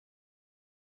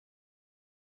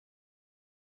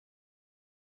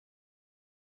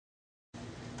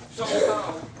So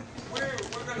we're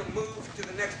going to move to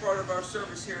the next part of our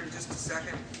service here in just a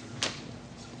second.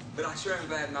 But I sure am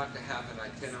glad not to have an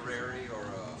itinerary or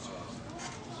a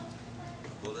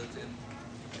bulletin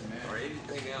or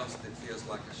anything else that feels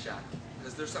like a shot.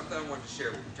 Because there's something I want to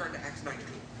share with you. Turn to Acts 19. I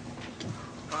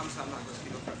promise I'm not going to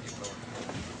steal from you, Lord.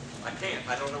 I can't.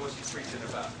 I don't know what she's preaching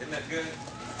about. Isn't that good?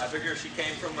 I figure she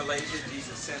came from Malaysia.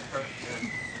 Jesus sent her.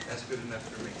 That's good enough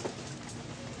for me.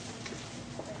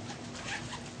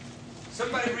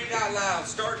 Somebody read out loud,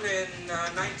 starting in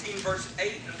 19 verse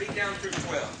 8 and read down through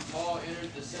 12. Paul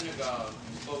entered the synagogue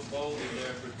and spoke boldly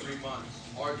there for 3 months,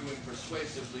 arguing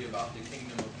persuasively about the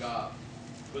kingdom of God.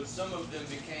 But some of them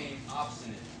became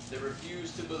obstinate. They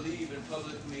refused to believe and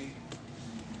publicly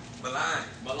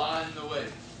maligned the way.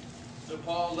 So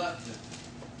Paul left them.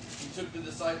 He took the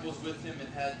disciples with him and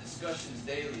had discussions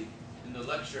daily in the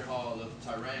lecture hall of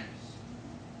Tyrannus.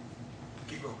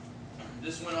 Keep going.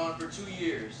 This went on for 2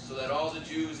 years, so that all the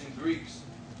Jews and Greeks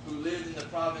who lived in the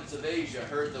province of Asia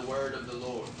heard the word of the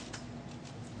Lord.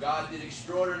 God did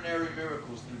extraordinary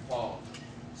miracles through Paul,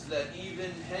 so that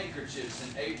even handkerchiefs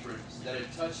and aprons that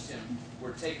had touched him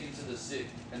were taken to the sick,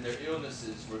 and their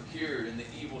illnesses were cured, and the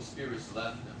evil spirits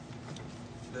left them.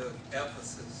 The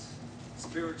Ephesus,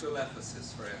 spiritual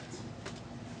Ephesus, friends.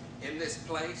 In this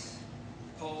place,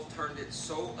 Paul turned it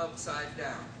so upside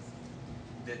down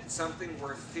that something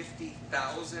worth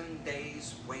 50,000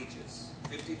 days' wages,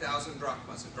 50,000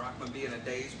 drachmas, a drachma being a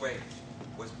day's wage,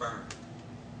 was burned.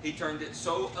 He turned it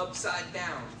so upside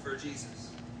down for Jesus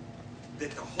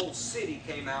that the whole city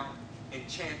came out and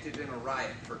chanted in a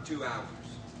riot for 2 hours.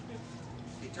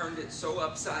 He turned it so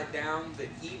upside down that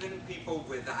even people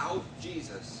without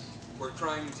Jesus were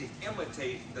trying to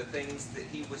imitate the things that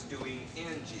he was doing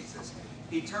in Jesus.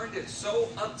 He turned it so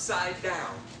upside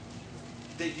down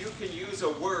that you can use a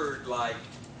word like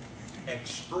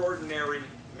extraordinary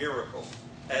miracle,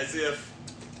 as if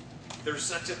there's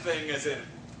such a thing as an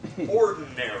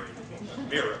ordinary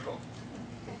miracle.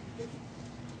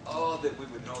 Oh, that we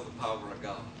would know the power of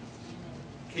God.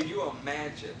 Can you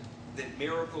imagine that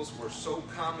miracles were so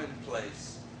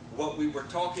commonplace? What we were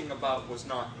talking about was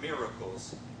not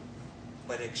miracles,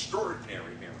 but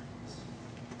extraordinary miracles.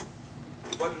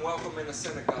 He wasn't welcome in a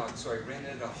synagogue, so he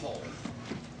rented a hall.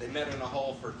 They met in a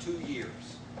hall for 2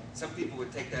 years. Some people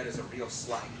would take that as a real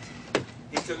slight.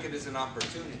 He took it as an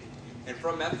opportunity. And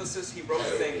from Ephesus, he wrote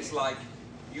things like,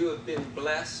 you have been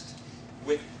blessed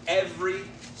with every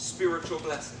spiritual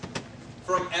blessing.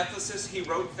 From Ephesus, he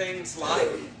wrote things like,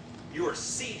 you are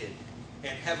seated in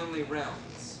heavenly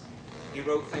realms. He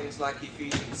wrote things like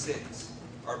Ephesians 6,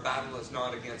 our battle is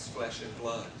not against flesh and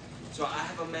blood. So I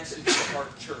have a message for our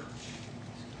church.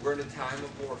 We're in a time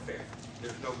of warfare.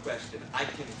 There's no question. I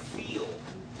can feel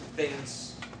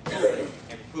things pulling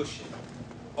and pushing.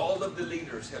 All of the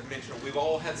leaders have mentioned, we've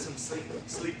all had some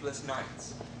sleepless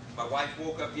nights. My wife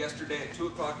woke up yesterday at 2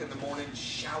 o'clock in the morning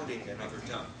shouting in other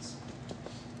tongues.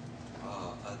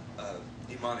 A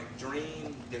demonic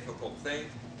dream, difficult thing,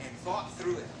 and thought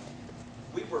through it.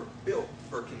 We were built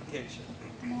for contention.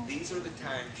 These are the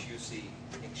times you see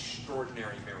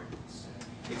extraordinary miracles.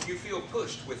 If you feel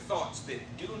pushed with thoughts that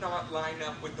do not line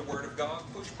up with the Word of God,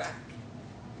 push back.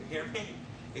 You hear me?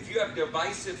 If you have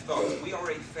divisive thoughts, we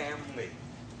are a family.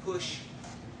 Push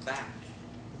back.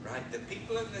 Right? The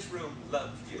people in this room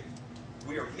love you.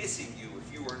 We are missing you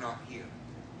if you are not here.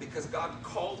 Because God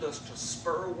called us to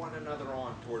spur one another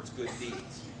on towards good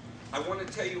deeds. I want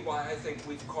to tell you why I think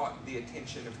we've caught the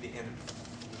attention of the enemy.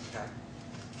 Okay?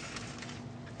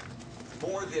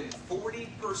 More than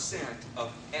 40%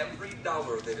 of every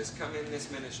dollar that has come in this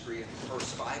ministry in the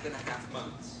first 5.5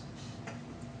 months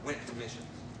went to missions.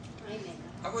 Amen.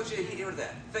 I want you to hear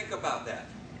that. Think about that.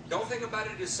 Don't think about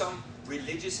it as some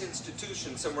religious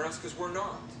institution somewhere else, because we're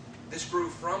not. This grew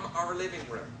from our living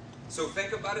room. So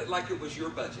think about it like it was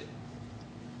your budget.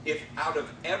 If out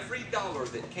of every dollar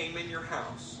that came in your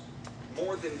house,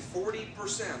 more than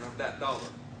 40% of that dollar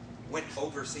went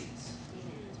overseas.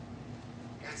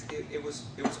 Guys, it was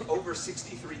over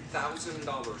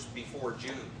 $63,000 before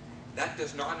June. That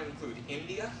does not include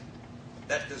India.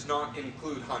 That does not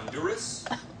include Honduras.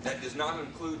 That does not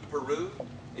include Peru.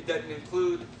 It doesn't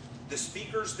include the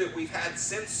speakers that we've had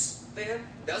since then.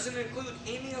 Doesn't include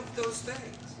any of those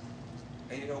things.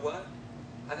 And you know what?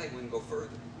 I think we can go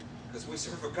further. Because we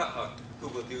serve a God who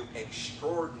will do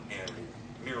extraordinary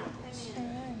miracles.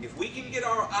 If we can get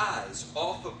our eyes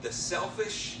off of the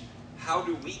selfish, how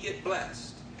do we get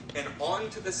blessed, and on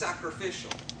to the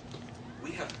sacrificial,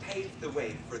 we have paved the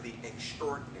way for the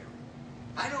extraordinary.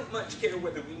 I don't much care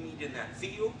whether we meet in that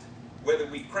field, whether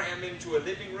we cram into a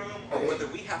living room, or whether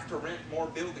we have to rent more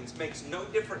buildings. Makes no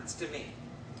difference to me.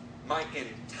 My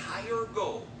entire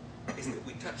goal is that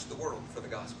we touch the world for the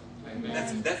gospel.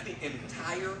 Amen. That's the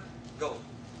entire goal.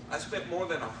 I spent more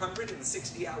than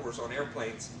 160 hours on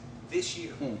airplanes this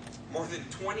year. More than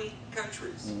 20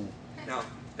 countries. Now,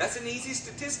 that's an easy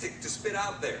statistic to spit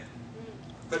out there.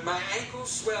 But my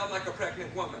ankles swell like a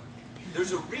pregnant woman.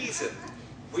 There's a reason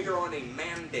we are on a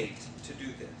mandate to do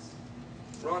this.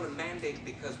 We're on a mandate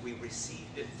because we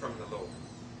received it from the Lord.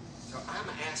 So I'm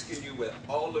asking you with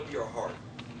all of your heart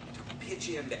to pitch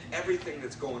into everything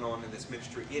that's going on in this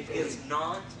ministry. It is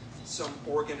not some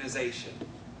organization.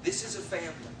 This is a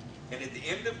family. And at the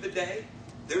end of the day,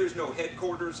 there is no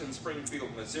headquarters in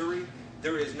Springfield, Missouri.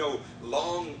 There is no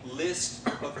long list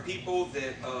of people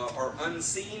that are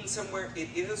unseen somewhere. It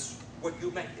is what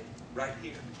you made it, right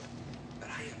here. But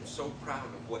I am so proud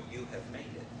of what you have made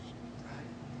it, right?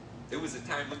 There was a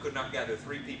time we could not gather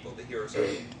 3 people to hear us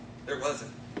speak. There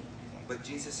wasn't. But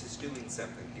Jesus is doing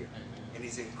something here. And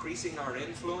He's increasing our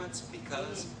influence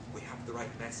because we have the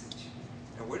right message.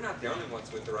 And we're not the only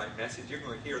ones with the right message. You're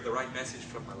going to hear the right message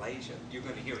from Malaysia. You're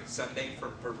going to hear it Sunday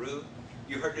from Peru.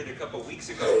 You heard it a couple weeks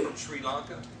ago from Sri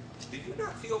Lanka. Do you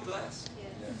not feel blessed?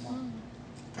 Yes.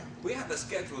 We have a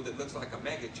schedule that looks like a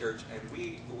mega church, and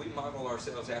we model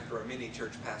ourselves after a mini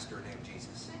church pastor named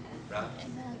Jesus. Right?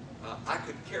 I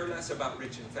could care less about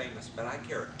rich and famous, but I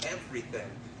care everything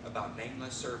about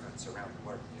nameless servants around the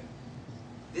world.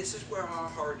 This is where our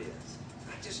heart is.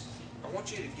 I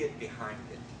want you to get behind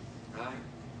it. Right?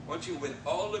 I want you with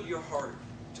all of your heart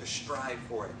to strive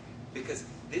for it. Because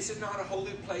this is not a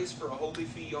holy place for a holy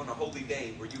fee on a holy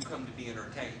day where you come to be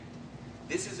entertained.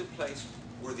 This is a place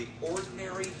where the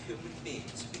ordinary human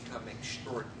beings become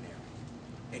extraordinary.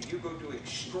 And you go do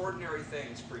extraordinary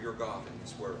things for your God in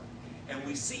this world. And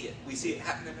we see it. We see it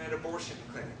happening at abortion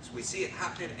clinics. We see it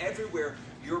happening everywhere.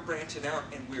 You're branching out,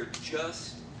 and we're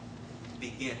just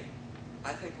beginning.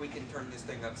 I think we can turn this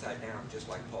thing upside down just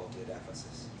like Paul did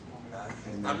Ephesus. Right?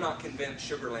 I'm not convinced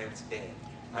Sugar Land's dead.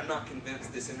 I'm not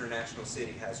convinced this international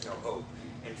city has no hope.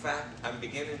 In fact, I'm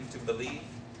beginning to believe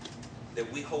that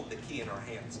we hold the key in our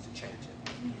hands to change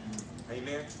it.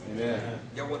 Amen? Amen.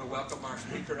 Y'all want to welcome our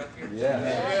speaker up here?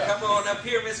 Yeah. Come on up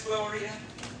here, Miss Gloria.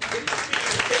 Get the speaker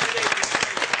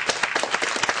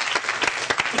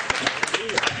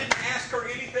I didn't ask her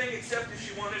anything except if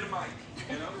she wanted a mic,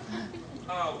 you know?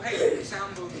 Oh, hey,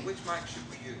 sound booth, which mic should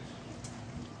we use?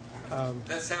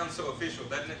 That sounds so official,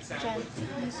 doesn't it? Sound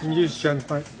booth? Use Jen's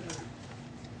mic.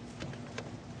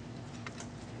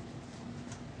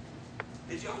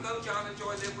 Did y'all know John and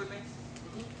Joy live with me?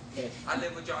 Yes. I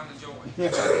live with John and Joy.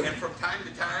 And from time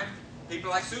to time, people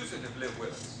like Susan have lived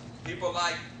with us. People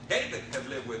like David have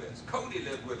lived with us. Cody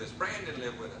lived with us. Brandon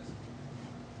lived with us.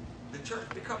 The church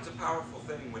becomes a powerful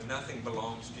thing when nothing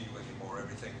belongs to you anymore.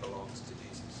 Everything belongs to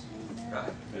Jesus.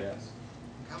 Right? Yes.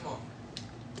 Come on.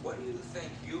 What do you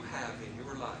think you have in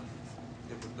your life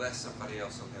that would bless somebody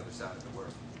else on the other side of the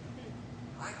world?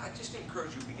 I just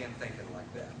encourage you to begin thinking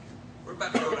like that. We're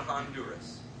about to go to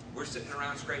Honduras. We're sitting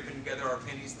around scraping together our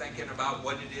pennies thinking about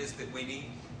what it is that we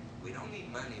need. We don't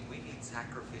need money. We need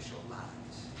sacrificial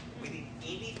lives. We need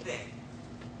anything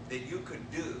that you could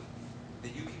do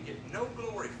that you can get no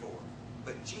glory for,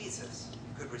 but Jesus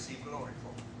could receive glory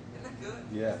for. Isn't that good?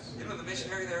 Yes. You know, the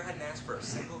missionary there hadn't asked for a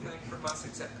single thing from us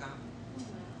except come.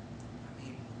 I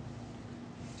mean,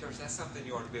 church, that's something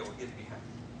you ought to be able to get behind.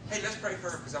 Hey, let's pray for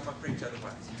her because I'm going to preach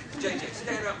otherwise. JJ,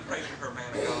 stand up and pray for her,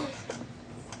 man of God.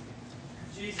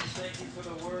 Jesus, thank you for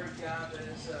the word, God, that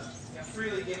is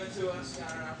freely given to us,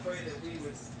 God, and I pray that we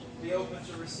would be open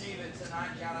to receive it tonight,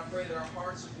 God. I pray that our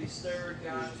hearts would be stirred,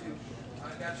 God,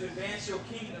 to advance your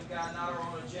kingdom, God, not our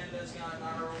own agendas, God,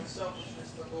 not our own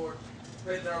selfishness, but Lord,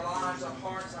 pray that our lives, our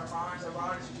hearts, our minds, our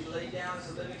bodies would be laid down as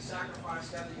a living sacrifice,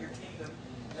 God, that your kingdom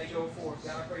may go forth.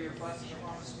 God, I pray your blessing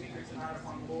upon the speaker tonight,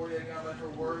 upon Gloria, God, let her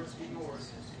words be yours.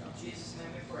 In Jesus'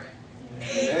 name we pray.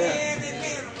 Amen,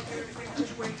 amen. I'm going to do everything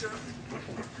this way, sir.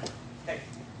 Hey,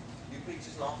 you preach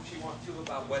as long as you want to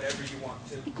about whatever you want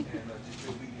to, and just be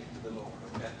obedient to the Lord,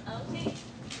 okay? Okay.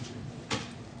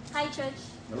 Hi, church.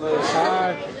 Hello.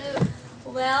 Hi. Hello.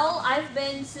 Well, I've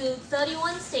been to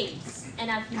 31 states,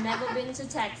 and I've never been to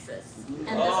Texas. And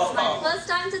this is my first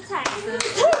time to Texas. And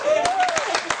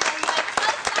my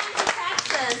first time to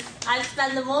Texas, I've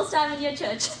spent the most time in your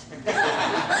church.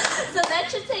 So that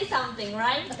should say something,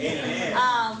 right? Amen.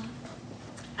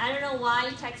 I don't know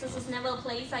why Texas was never a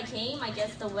place I came. I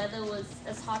guess the weather was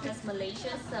as hot as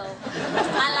Malaysia, so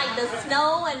I like the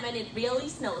snow and when it really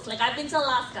snows. Like I've been to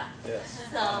Alaska, Yes.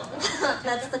 so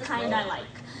that's the kind I like.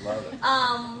 Love it.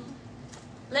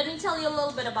 Let me tell you a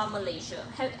little bit about Malaysia.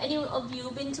 Have any of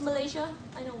you been to Malaysia?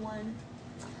 I know one.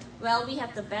 Well, we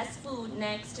have the best food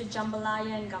next to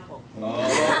jambalaya and gumbo. Oh.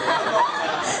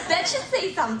 That should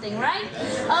say something, right?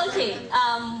 Okay,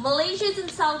 Malaysia is in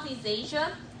Southeast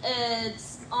Asia.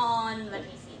 It's on, let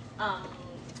me see,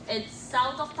 it's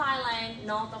south of Thailand,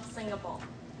 north of Singapore.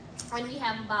 And we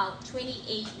have about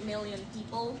 28 million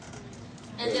people.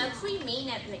 And there are three main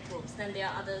ethnic groups. Then there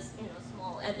are others,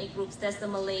 small ethnic groups. There's the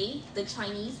Malay, the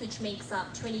Chinese, which makes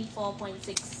up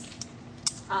 24.6%.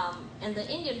 And the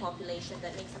Indian population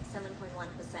that makes up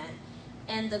 7.1%.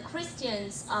 And the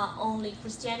Christians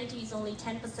Christianity is only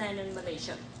 10% in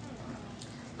Malaysia.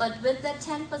 But with that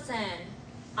 10%,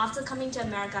 after coming to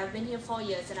America, I've been here 4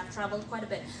 years and I've traveled quite a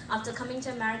bit. After coming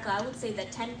to America, I would say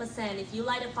that 10%, if you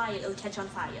light a fire, it'll catch on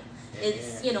fire.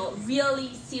 It's,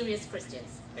 really serious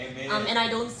Christians. Amen. And I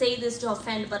don't say this to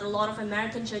offend, but a lot of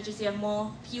American churches, you have more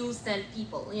pews than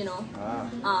people,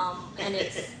 and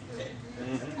it's,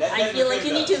 I feel like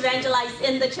you need to evangelize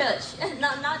in the church.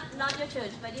 not your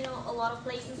church, but a lot of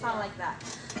places are like that.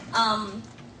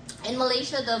 In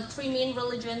Malaysia, the three main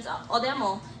religions, or there are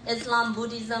more, Islam,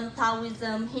 Buddhism,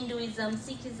 Taoism, Hinduism,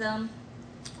 Sikhism.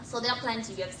 So there are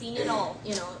plenty. We have seen it all.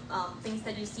 Things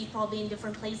that you see probably in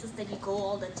different places that you go,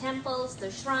 all the temples, the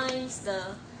shrines,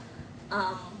 the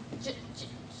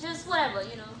just whatever,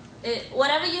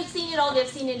 whatever you've seen it all, they've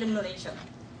seen it in Malaysia.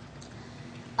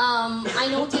 I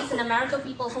noticed in America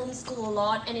people homeschool a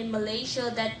lot, and in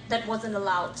Malaysia that wasn't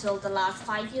allowed till the last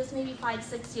 5 years, maybe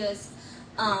 5-6 years.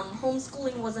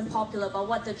 Homeschooling wasn't popular, but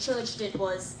what the church did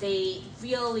was they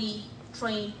really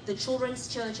trained, the children's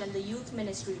church and the youth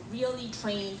ministry really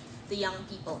trained the young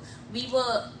people. We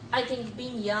were, I think,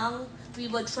 being young, we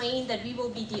were trained that we will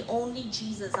be the only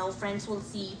Jesus our friends will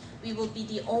see. We will be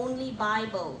the only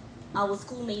Bible our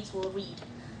schoolmates will read.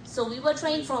 So we were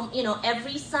trained from,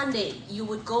 every Sunday you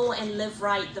would go and live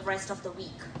right the rest of the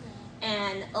week.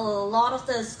 And a lot of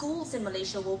the schools in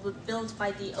Malaysia were built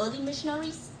by the early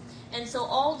missionaries. And so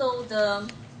although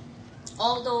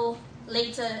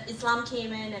later Islam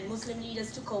came in and Muslim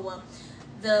leaders took over,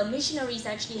 the missionaries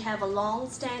actually have a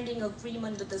long-standing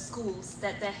agreement with the schools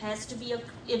that there has to be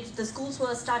if the schools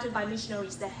were started by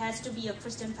missionaries, there has to be a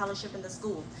Christian fellowship in the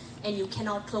school, and you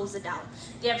cannot close it down.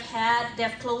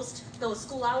 They've closed those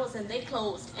school hours, and they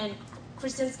closed, and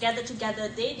Christians gathered together.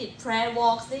 They did prayer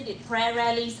walks, they did prayer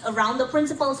rallies around the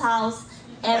principal's house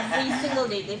every single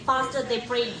day. They fasted, they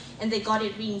prayed, and they got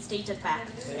it reinstated back.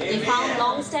 They found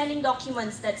long-standing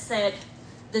documents that said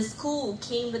the school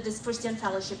came with this Christian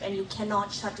fellowship and you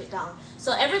cannot shut it down.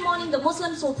 So every morning the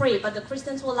Muslims will pray, but the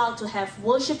Christians were allowed to have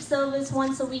worship service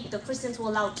once a week. The Christians were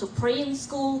allowed to pray in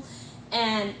school,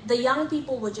 and the young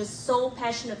people were just so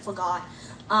passionate for God.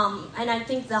 And I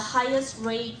think the highest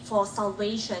rate for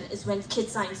salvation is when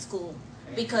kids are in school,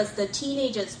 because the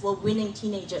teenagers were winning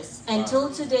teenagers. Until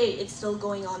today, it's still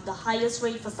going on. The highest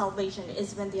rate for salvation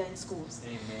is when they are in schools.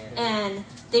 Amen. And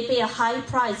they pay a high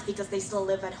price because they still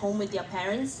live at home with their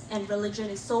parents, and religion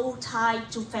is so tied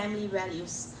to family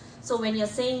values. So when you're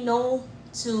saying no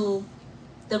to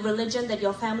the religion that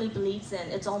your family believes in,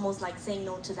 it's almost like saying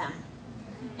no to them.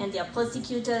 And they are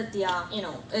persecuted, they are,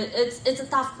 it's a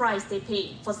tough price they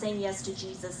pay for saying yes to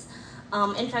Jesus.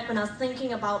 In fact, when I was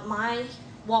thinking about my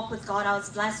walk with God, I was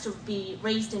blessed to be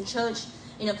raised in church,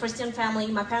 in a Christian family.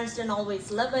 My parents didn't always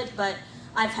live it, but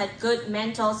I've had good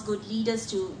mentors, good leaders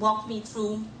to walk me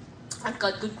through. I've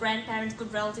got good grandparents,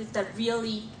 good relatives that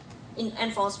really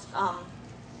enforced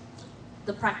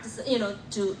the practice,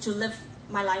 to live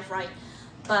my life right.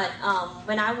 But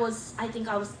when I think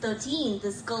I was 13,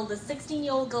 this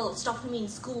 16-year-old girl stopped me in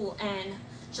school, and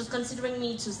she was considering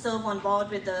me to serve on board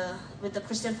with the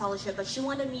Christian fellowship, but she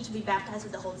wanted me to be baptized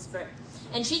with the Holy Spirit.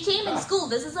 And she came in school.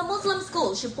 This is a Muslim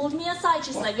school. She pulled me aside.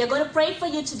 She's like, "We're going to pray for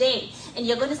you today, and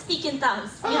you're going to speak in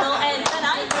tongues." And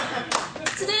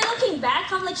today looking back,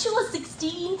 I'm like, she was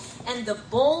 16, and the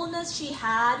boldness she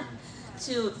had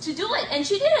to do it, and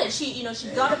she did it. She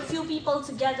got a few people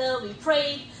together. We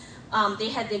prayed. They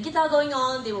had their guitar going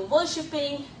on. They were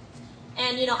worshiping.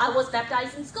 And, I was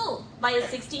baptized in school by a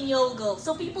 16-year-old girl.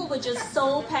 So people were just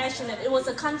so passionate. It was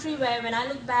a country where, when I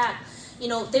look back,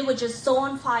 they were just so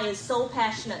on fire, so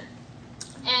passionate.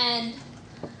 And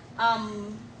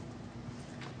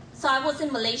so I was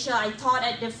in Malaysia. I taught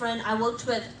I worked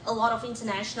with a lot of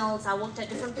internationals. I worked at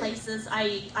different places.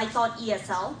 I taught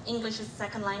ESL, English as a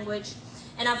second language.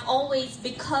 And I've always,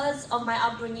 because of my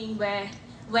upbringing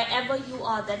wherever you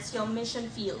are, that's your mission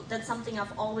field. That's something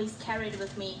I've always carried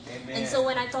with me. Amen. And so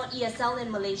when I taught ESL in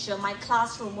Malaysia, my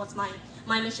classroom was my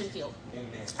mission field.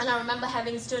 Amen. And I remember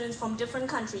having students from different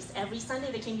countries. Every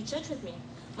Sunday they came to church with me.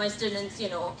 My students,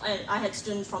 I had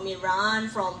students from Iran,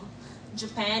 from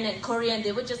Japan and Korea, and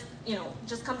they would just,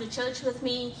 just come to church with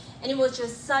me. And it was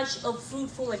just such a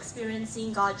fruitful experience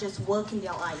seeing God just work in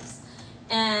their lives.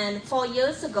 And 4.5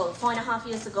 years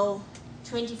ago,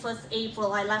 21st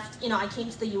April, I left, I came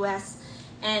to the U.S.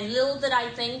 And little did I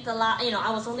think,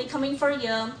 I was only coming for a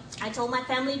year. I told my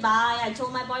family bye. I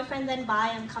told my boyfriend then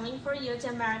bye. I'm coming for a year to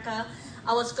America.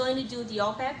 I was going to do the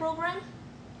au pair program.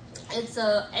 It's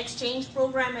an exchange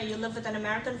program where you live with an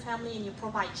American family and you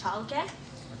provide childcare.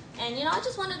 And, I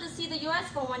just wanted to see the U.S.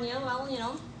 for 1 year,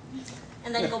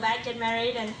 and then go back, get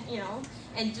married, and,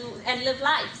 and live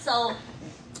life. So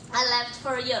I left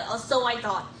for a year, or so I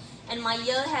thought. And my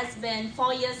year has been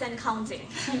 4 years and counting.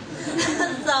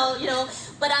 So,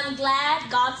 but I'm glad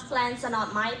God's plans are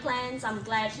not my plans. I'm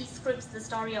glad He scripts the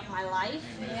story of my life.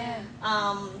 Amen.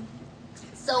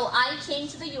 So I came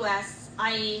to the U.S.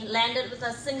 I landed with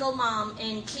a single mom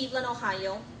in Cleveland,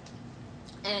 Ohio.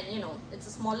 And, it's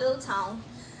a small little town.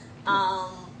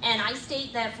 And I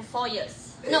stayed there for 4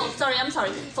 years.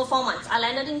 For 4 months. I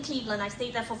landed in Cleveland. I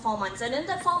stayed there for 4 months. And in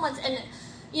that 4 months, and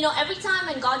every time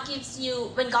when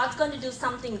God's going to do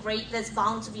something great, there's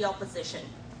bound to be opposition.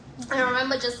 I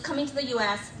remember just coming to the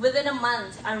U.S. Within a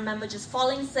month, I remember just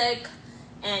falling sick,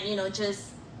 and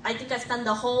I think I spent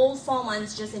the whole 4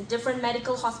 months just in different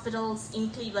medical hospitals in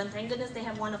Cleveland. Thank goodness they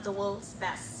have one of the world's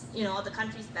best, the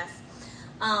country's best.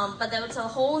 But there was a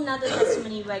whole nother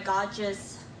testimony where God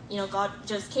just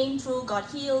came through, God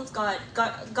healed,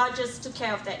 God just took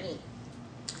care of that need.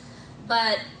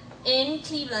 But in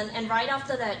Cleveland, and right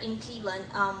after that in Cleveland,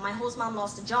 my host mom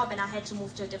lost a job and I had to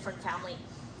move to a different family.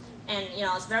 And,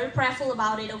 I was very prayerful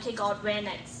about it. Okay, God, where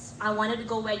next? I wanted to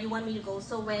go where you want me to go,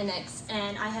 so where next?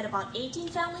 And I had about 18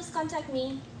 families contact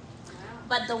me.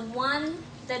 But the one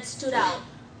that stood out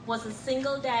was a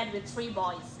single dad with 3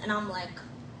 boys. And I'm like,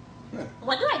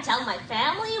 what do I tell my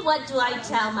family? What do I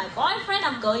tell my boyfriend?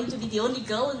 I'm going to be the only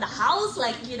girl in the house,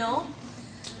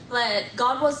 But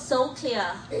God was so clear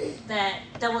that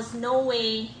there was no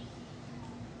way.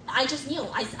 I just knew.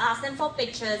 I asked them for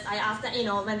pictures. I asked them,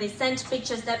 when they sent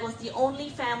pictures, that was the only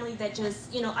family that just,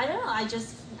 I don't know,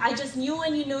 I just knew,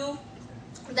 and you knew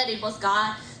that it was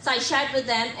God. So I shared with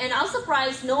them, and I was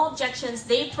surprised, no objections.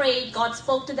 They prayed. God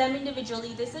spoke to them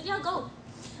individually. They said, yeah, go.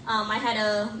 I had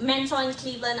a mentor in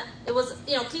Cleveland. It was,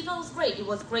 Cleveland was great. It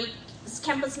was great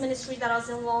campus ministry that I was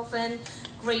involved in,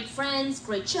 great friends,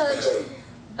 great church.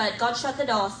 But God shut the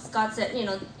doors. God said,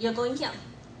 you're going here.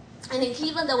 And in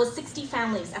Cleveland, there was 60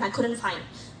 families, and I couldn't find.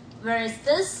 Whereas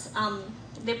this,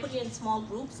 they put you in small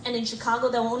groups. And in Chicago,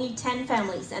 there were only 10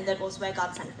 families, and that was where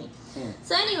God sent me.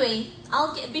 So anyway,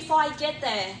 before I get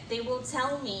there, they will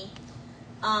tell me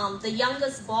the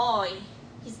youngest boy,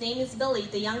 his name is Billy,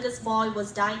 the youngest boy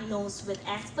was diagnosed with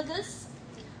Asperger's,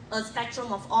 a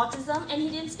spectrum of autism, and he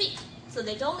didn't speak. So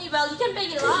they told me, well, you can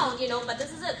make it around, but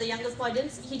this is it. The youngest boy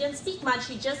didn't speak much.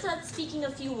 He just started speaking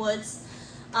a few words.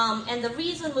 And the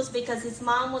reason was because his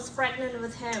mom was pregnant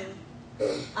with him,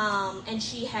 and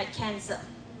she had cancer.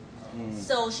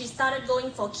 So she started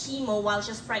going for chemo while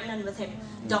she was pregnant with him.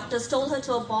 Doctors told her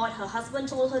to abort. Her husband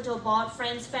told her to abort.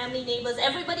 Friends, family, neighbors,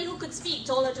 everybody who could speak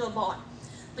told her to abort.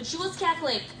 But she was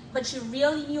Catholic, but she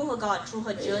really knew her God through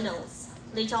her journals.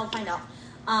 Later I'll find out.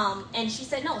 And she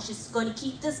said no, she's going to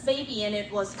keep this baby, and it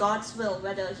was God's will,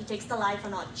 whether he takes the life or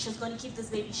not. She was going to keep this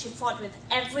baby. She fought with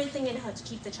everything in her to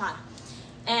keep the child.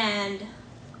 And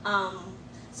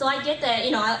so I get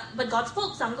there, but God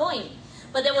spoke, so I'm going.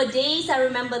 But there were days I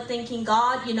remember thinking,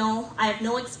 God, I have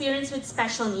no experience with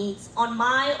special needs. On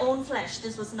my own flesh,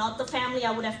 this was not the family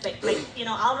I would have picked.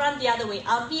 I'll run the other way.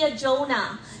 I'll be a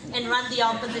Jonah and run the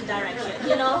opposite direction,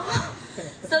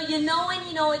 So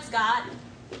when it's God.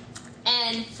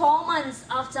 And 4 months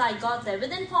after I got there,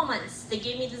 within 4 months, they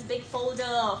gave me this big folder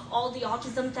of all the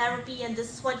autism therapy, and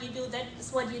this is what you do, that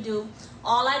is what you do.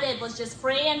 All I did was just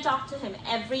pray and talk to him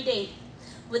every day.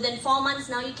 Within 4 months,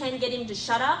 now you can't get him to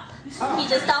shut up. He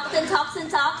just talks and talks and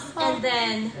talks,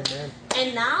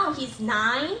 and now he's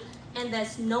 9, and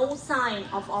there's no sign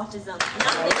of autism.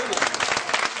 Nothing.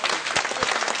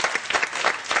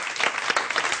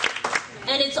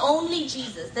 And it's only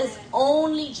Jesus. There's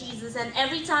only Jesus. And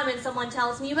every time when someone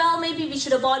tells me, well, maybe we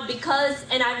should abort because,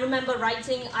 and I remember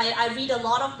writing, I read a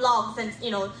lot of blogs, and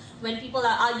when people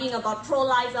are arguing about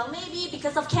pro-life, well, maybe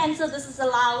because of cancer this is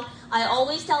allowed. I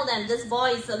always tell them, this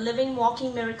boy is a living,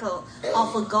 walking miracle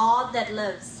of a God that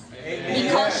lives. Amen.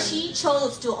 Because she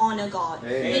chose to honor God.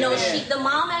 Amen. The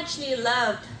mom actually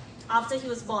lived after he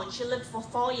was born. She lived for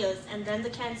 4 years, and then the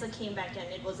cancer came back, and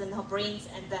it was in her brains,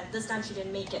 and then this time she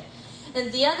didn't make it. And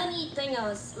the other neat thing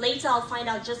is, later I'll find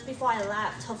out, just before I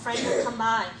left, her friend will come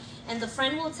by, and the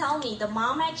friend will tell me the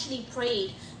mom actually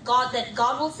prayed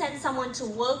God will send someone to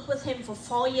work with him for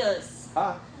 4 years.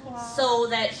 So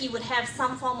that he would have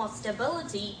some form of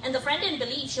stability. And the friend didn't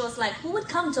believe. She was like, who would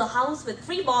come to a house with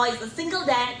 3 boys, a single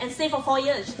dad, and stay for 4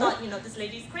 years? She thought, this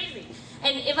lady's crazy.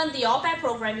 And even the au pair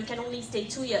program, you can only stay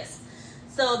 2 years.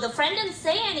 So the friend didn't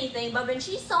say anything, but when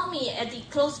she saw me at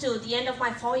close to the end of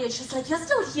my 4 years, she was like, you're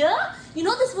still here?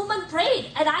 This woman prayed.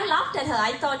 And I laughed at her.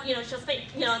 I thought, she was fake.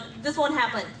 This won't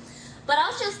happen. But I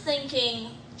was just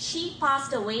thinking, she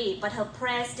passed away, but her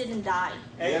prayers didn't die.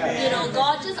 Amen.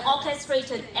 God just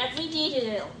orchestrated every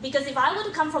detail. Because if I were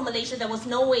to come from Malaysia, there was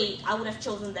no way I would have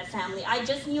chosen that family. I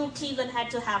just knew Cleveland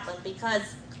had to happen because,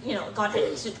 God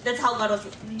had to. That's how God was.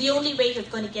 The only way he was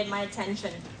going to get my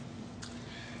attention.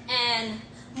 And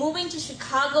moving to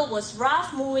Chicago was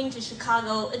rough. Moving to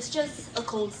Chicago, it's just a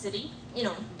cold city.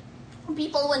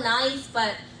 People were nice,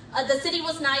 but the city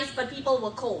was nice, but people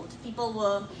were cold. People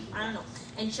were, I don't know.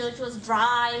 And church was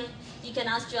dry. You can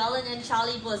ask Joellen and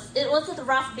Charlie. It was a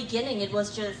rough beginning. It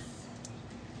was just,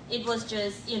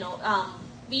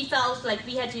 we felt like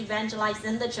we had to evangelize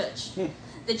in the church.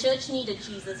 The church needed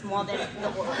Jesus more than the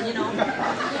world,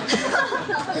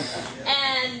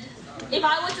 And if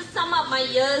I were to sum up my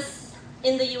years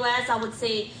in the U.S., I would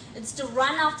say it's to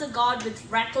run after God with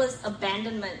reckless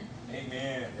abandonment.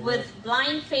 Amen. With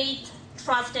blind faith,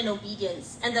 trust, and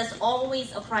obedience. And there's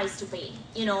always a price to pay,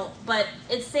 But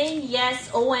it's saying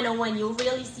yes over and over, and you'll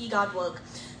really see God work.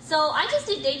 So I just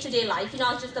did day-to-day life.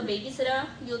 I was just a babysitter.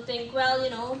 You'll think,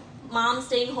 well, mom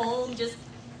staying home, just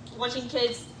watching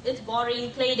kids, it's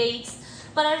boring, play dates.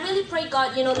 But I really prayed,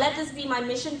 God, let this be my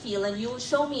mission field, and you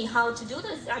show me how to do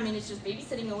this. I mean, it's just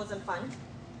babysitting. It wasn't fun.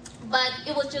 But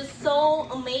it was just so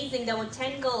amazing. There were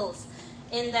 10 girls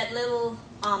in that little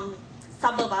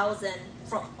suburb I was in,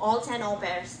 from all 10 au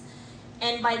pairs.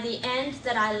 And by the end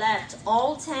that I left,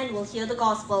 all 10 will hear the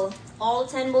gospel. All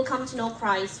 10 will come to know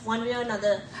Christ one way or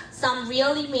another. Some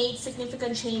really made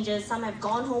significant changes. Some have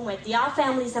gone home where their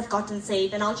families have gotten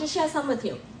saved. And I'll just share some with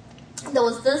you. There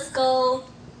was this girl.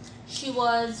 She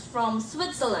was from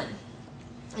Switzerland.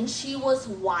 And she was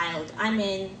wild. I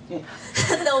mean,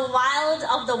 the wild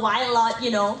of the wild lot,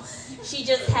 She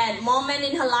just had more men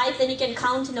in her life than you can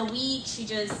count in a week. She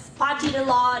just partied a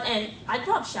lot. And I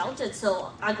grew up sheltered.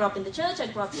 So I grew up in the church. I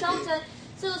grew up sheltered.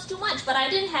 So it was too much. But I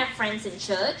didn't have friends in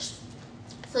church.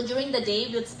 So during the day,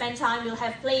 we would spend time. We'll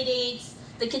have play dates.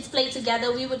 The kids played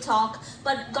together. We would talk.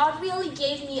 But God really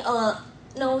gave me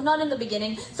no, not in the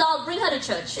beginning. So I'll bring her to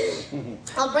church.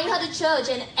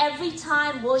 And every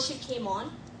time worship came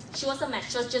on, she was a mess.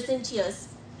 She was just in tears.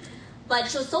 But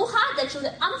she was so hard that she was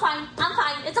like, I'm fine,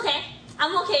 it's okay,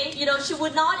 I'm okay. She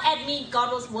would not admit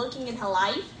God was working in her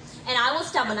life. And I was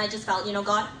stubborn. I just felt,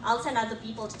 God, I'll send other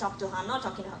people to talk to her. I'm not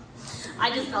talking to her. I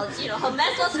just felt, her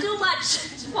mess was too much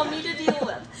for me to deal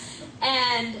with.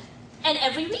 And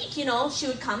every week, she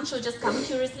would come. She'll just come.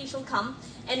 Curiously, she'll come.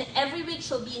 And every week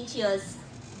she'll be in tears.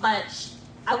 But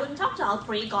I wouldn't talk to her. I'll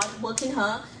pray God work in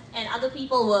her. And other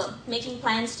people were making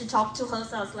plans to talk to her.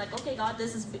 So I was like, okay, God,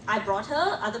 I brought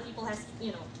her. Other people has to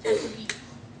be.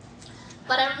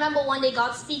 But I remember one day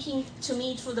God speaking to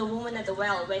me through the woman at the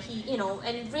well, where he,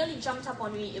 and it really jumped up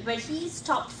on me, where he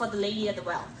stopped for the lady at the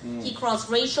well. He crossed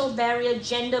racial barrier,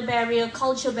 gender barrier,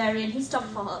 culture barrier, and he stopped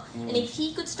for her. And if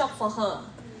he could stop for her,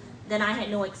 then I had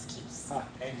no excuse.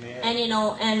 Amen. And,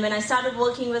 and when I started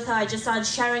working with her, I just started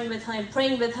sharing with her and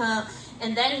praying with her.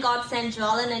 And then God sent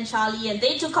Joellen and Charlie, and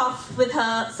they took off with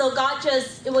her. So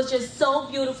it was just so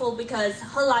beautiful because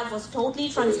her life was totally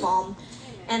transformed.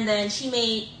 And then she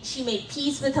made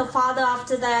peace with her father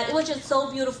after that. It was just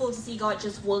so beautiful to see God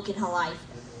just work in her life.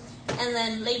 And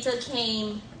then later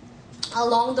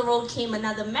along the road came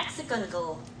another Mexican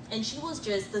girl. And she was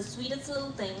just the sweetest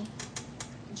little thing,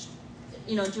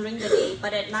 during the day.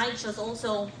 But at night, she was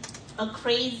also a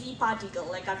crazy party girl.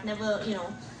 Like I've never,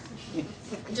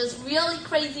 just really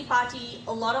crazy party.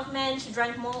 A lot of men. She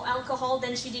drank more alcohol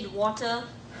than she did water.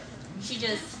 She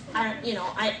just,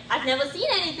 I've never seen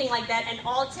anything like that. And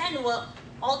all 10 were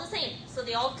all the same. So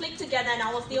they all clicked together, and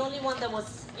I was the only one that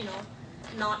was,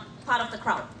 not part of the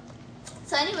crowd.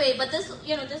 So anyway, but this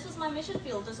was my mission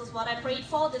field. This is what I prayed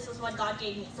for. This is what God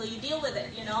gave me. So you deal with it,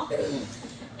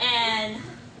 And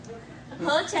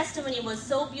her testimony was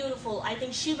so beautiful. I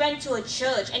think she went to a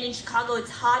church, and in Chicago,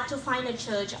 it's hard to find a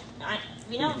church.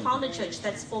 We never found a church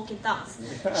that spoke in tongues.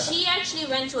 She actually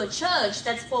went to a church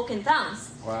that spoke in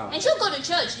tongues. Wow. And she'll go to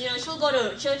church. She'll go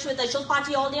to church with us. She'll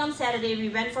party all day on Saturday. We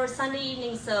went for a Sunday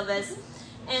evening service.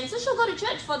 And so she'll go to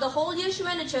church. For the whole year she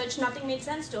went to church, nothing made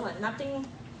sense to her. Nothing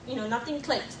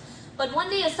clicked. But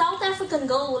one day a South African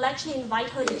girl will actually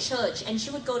invite her to church, and she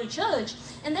would go to church,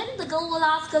 and then the girl will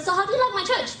ask her, so how do you like my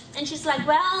church? And she's like,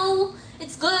 well,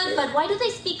 it's good, but why do they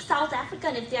speak South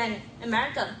African if they're in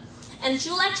America? And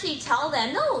she'll actually tell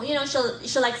them, no,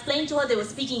 she'll explain to her they were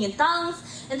speaking in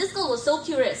tongues, and this girl was so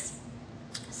curious.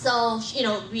 So,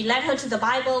 we led her to the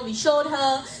Bible, we showed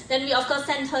her, then we of course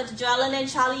sent her to Joellen and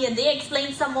Charlie, and they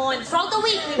explained some more, and throughout the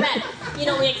week we met,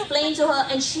 we explained to her,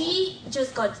 and she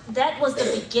just that was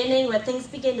the beginning where things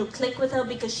began to click with her,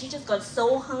 because she just got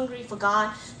so hungry for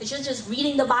God, that she was just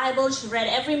reading the Bible, she read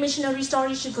every missionary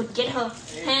story she could get her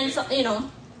hands,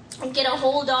 and get a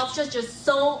hold of. She was just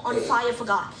so on fire for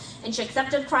God. And she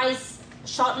accepted Christ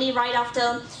shortly right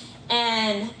after.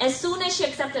 And as soon as she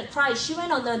accepted Christ, she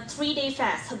went on a 3-day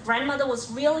fast. Her grandmother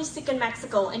was really sick in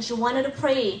Mexico, and she wanted to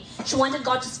pray. She wanted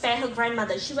God to spare her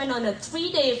grandmother. She went on a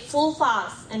 3-day full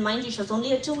fast. And mind you, she was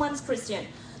only a 2-month Christian.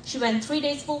 She went 3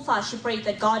 days full fast. She prayed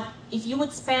that, God, if you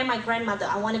would spare my grandmother,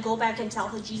 I want to go back and tell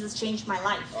her Jesus changed my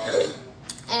life.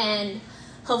 And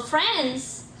her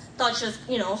friends thought she was,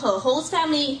 her host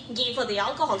family gave her the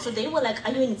alcohol. So they were like,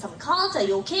 are you in some cult? Are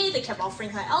you okay? They kept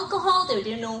offering her alcohol. They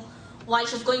didn't know why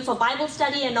she was going for Bible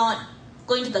study and not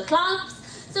going to the clubs.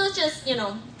 So it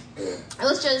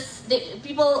was just,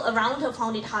 people around her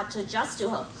found it hard to adjust to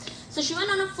her. So she went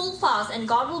on a full fast, and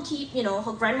God will keep,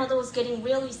 her grandmother was getting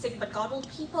really sick, but God will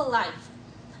keep her alive.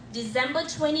 December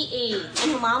 28th,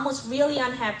 and her mom was really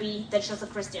unhappy that she was a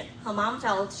Christian. Her mom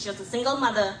felt, she was a single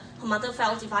mother, her mother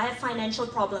felt, if I have financial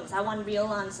problems, I want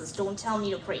real answers, don't tell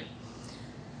me to pray.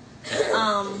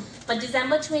 But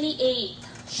December 28th,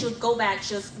 she would go back.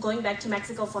 She was going back to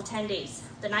Mexico for 10 days.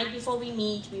 The night before we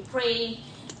meet, we pray.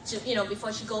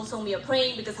 Before she goes home, we are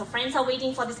praying because her friends are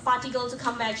waiting for this party girl to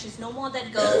come back. She's no more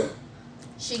that girl.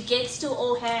 She gets to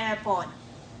O'Hare Airport,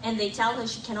 and they tell her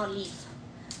she cannot leave.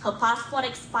 Her passport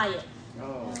expired.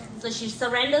 Oh. So she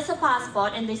surrenders her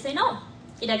passport, and they say no.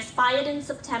 It expired in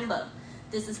September.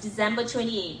 This is December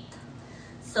 28th.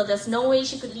 So there's no way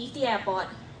she could leave the airport,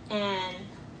 and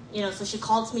so she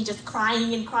calls me just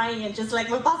crying and just like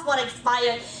my passport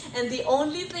expired. And the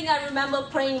only thing I remember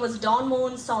praying was Don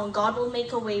Moen's song, God Will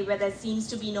Make a Way Where There Seems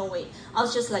to Be No Way. I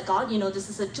was just like, God, this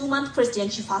is a 2-month Christian.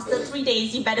 She fasted 3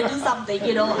 days. You better do something, I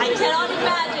cannot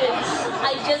imagine.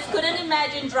 I just couldn't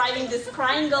imagine driving this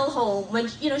crying girl home when,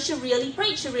 she really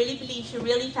prayed. She really believed. She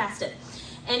really fasted.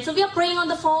 And so we are praying on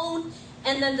the phone.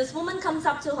 And then this woman comes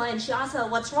up to her and she asks her,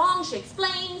 what's wrong? She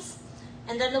explains.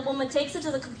 And then the woman takes her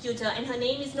to the computer, and her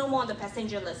name is no more on the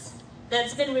passenger list.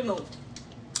 That's been removed.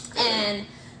 And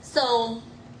so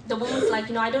the woman's like,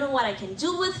 I don't know what I can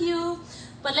do with you,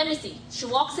 but let me see. She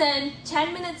walks in.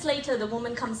 10 minutes later, the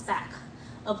woman comes back,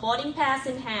 a boarding pass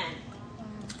in hand.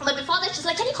 But before that, she's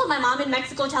like, can you call my mom in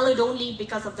Mexico, tell her don't leave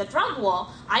because of the drug war?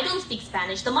 I don't speak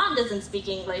Spanish. The mom doesn't speak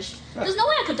English. There's no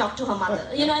way I could talk to her mother.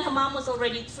 And her mom was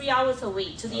already 3 hours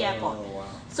away to the airport. Wow.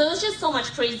 So it was just so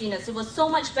much craziness. It was so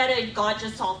much better if God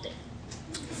just solved it.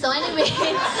 So anyway,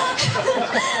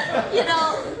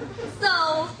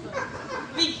 so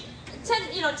we,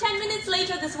 10 minutes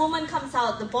later, this woman comes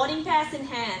out, the boarding pass in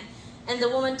hand, and the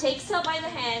woman takes her by the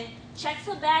hand, checks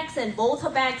her bags and both her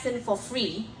bags in for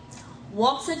free,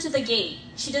 walks her to the gate.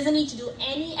 She doesn't need to do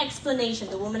any explanation.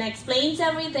 The woman explains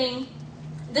everything.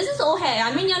 This is O'Hare.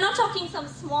 I mean, you're not talking some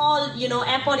small,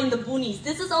 airport in the boonies.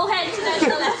 This is O'Hare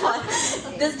International Airport.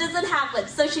 This doesn't happen.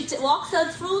 So she walks her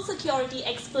through security,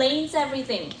 explains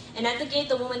everything. And at the gate,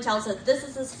 the woman tells her, this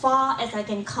is as far as I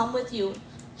can come with you.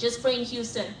 Just pray in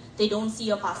Houston. They don't see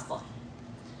your passport.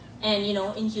 And,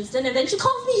 in Houston. And then she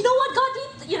calls me, what God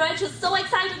did? And she was so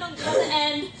excited on the other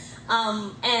end.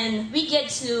 And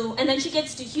then she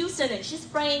gets to Houston and she's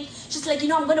praying. She's like,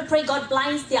 I'm going to pray God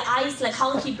blinds their eyes, like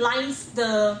how he blinds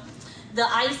the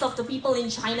eyes of the people in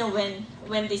China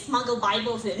when they smuggle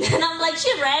Bibles in. And I'm like,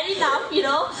 she read enough,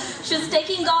 She's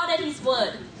taking God at his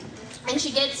word. And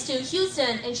she gets to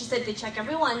Houston and she said they check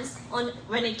everyone's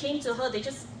when it came to her, they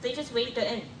just waved her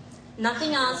in.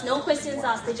 Nothing else, no questions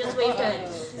asked, they just waved her in.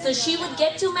 So she would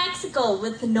get to Mexico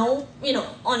with no,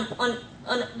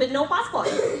 with no passport.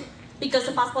 Because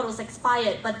the passport was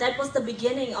expired, but that was the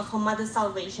beginning of her mother's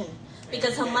salvation.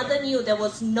 Because her mother knew there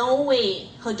was no way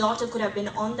her daughter could have been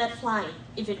on that flight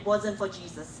if it wasn't for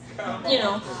Jesus.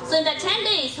 So in that 10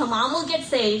 days, her mom will get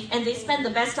saved, and they spend the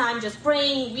best time just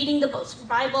praying, reading the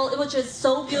Bible. It was just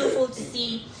so beautiful to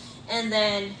see. And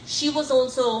then she was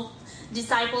also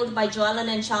discipled by Joellen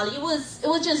and Charlie. It was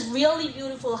just really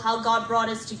beautiful how God brought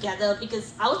us together,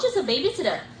 because I was just a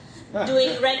babysitter.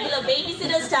 Doing regular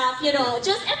babysitter stuff,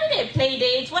 just everyday play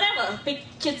dates, whatever. Pick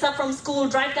kids up from school,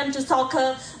 drive them to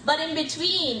soccer. But in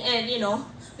between, and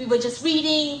we were just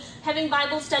reading, having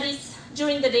Bible studies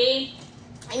during the day,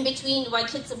 in between while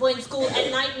kids were in school, at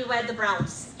night we wear the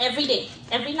browns. Every day,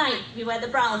 every night we wear the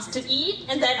browns to eat,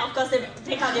 and then of course they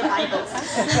take out their Bibles.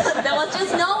 There was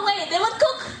just no way. They would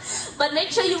cook, but make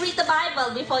sure you read the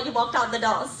Bible before you walked out the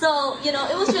door. So,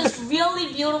 it was just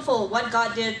really beautiful what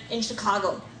God did in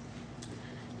Chicago.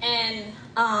 And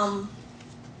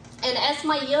as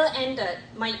my year ended,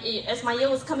 as my year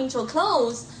was coming to a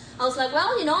close, I was like, well,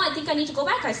 I think I need to go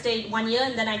back. I stayed 1 year,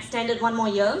 and then I extended 1 more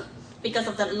year because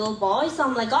of that little boy. So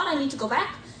I'm like, God, I need to go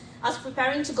back. I was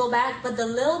preparing to go back, but the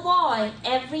little boy,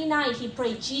 every night he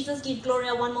prayed, Jesus, give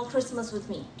Gloria one more Christmas with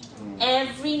me.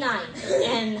 Every night.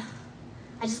 And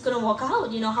I just couldn't walk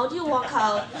out. How do you walk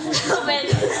out when,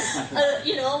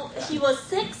 he was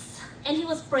 6 and he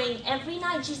was praying every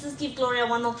night, Jesus, give Gloria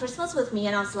one more Christmas with me.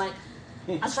 And I was like,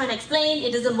 I was trying to explain,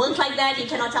 it doesn't work like that. You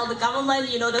cannot tell the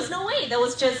government, there's no way. There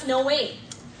was just no way.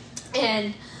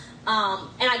 And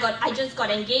I just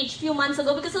got engaged a few months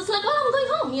ago because I was like, I'm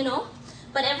going home,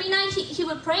 But every night he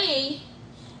would pray,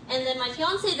 and then my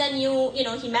fiance then knew,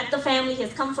 he met the family, he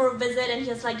has come for a visit, and he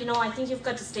was like, I think you've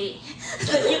got to stay.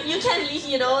 you can't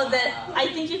leave, that I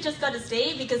think you've just got to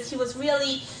stay, because he was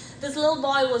really, this little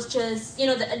boy was just, there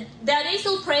are days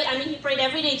he'll pray, he prayed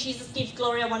every day, Jesus, give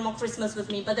Gloria one more Christmas with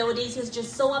me, but there were days he was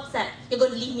just so upset, you're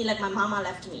going to leave me like my mama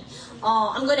left me,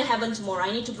 or I'm going to heaven tomorrow,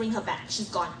 I need to bring her back, she's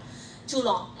gone. Too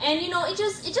long. And it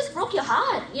just broke your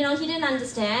heart. He didn't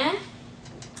understand.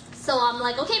 So I'm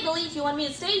like, okay, Billy, if you want me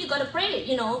to stay, you gotta pray,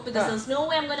 because there's no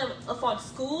way I'm gonna afford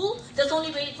school. There's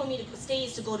only way for me to stay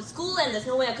is to go to school, and there's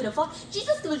no way I could afford.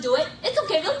 Jesus will do it. It's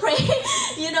okay, we'll pray.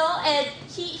 And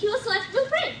he was like, we'll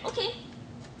pray, okay.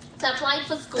 So I applied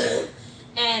for school,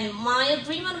 and my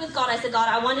agreement with God, I said, God,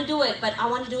 I want to do it, but I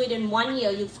want to do it in 1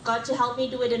 year. You've got to help me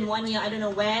do it in 1 year. I don't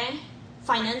know where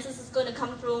finances is going to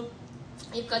come through.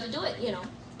 You've got to do it,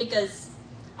 because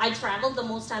I traveled the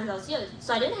most times I was here.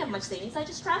 So I didn't have much savings. I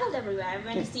just traveled everywhere. I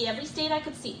went to see every state I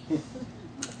could see.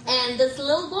 And this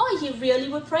little boy, he really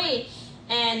would pray.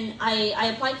 And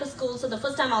I applied for school. So the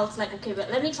first time I was like, okay, well,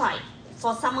 let me try.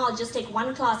 For summer, I'll just take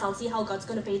 1 class. I'll see how God's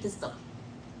going to pay this bill.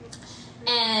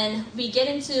 And we get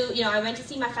into, I went to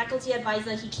see my faculty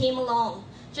advisor. He came along.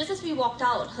 Just as we walked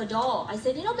out her door, I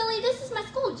said, Billy, this is my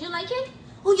school. Do you like it?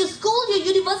 Oh, your school, your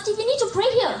university, we need to pray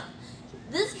here.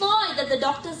 This boy that the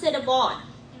doctor said aboard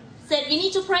said, we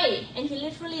need to pray. And he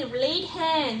literally laid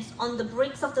hands on the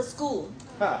bricks of the school,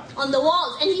 on the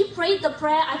walls. And he prayed the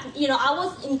prayer. I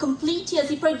was in complete tears.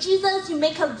 He prayed, Jesus, you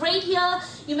make her great here.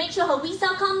 You make sure her visa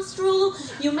comes through.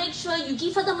 You make sure you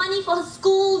give her the money for her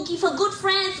school. Give her good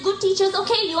friends, good teachers.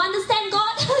 Okay, you understand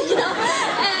God?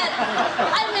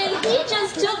 And he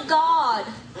just took God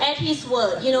at his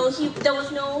word. There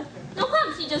was no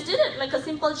qualms. He just did it like a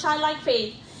simple childlike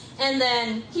faith. And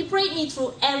then he prayed me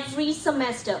through every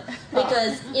semester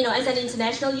because, as an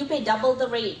international, you pay double the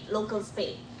rate locals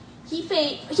pay. He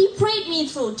prayed me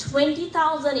through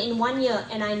 20,000 in 1 year,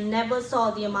 and I never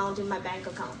saw the amount in my bank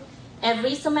account.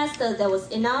 Every semester there was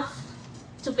enough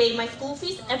to pay my school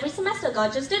fees. Every semester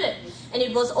God just did it. And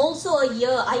it was also a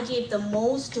year I gave the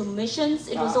most to missions.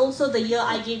 It was also the year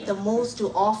I gave the most to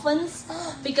orphans,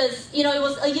 because it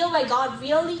was a year where God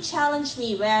really challenged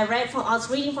me, where I was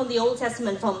reading from the Old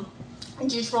Testament, from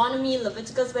Deuteronomy,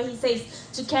 Leviticus, where he says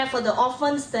to care for the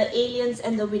orphans, the aliens,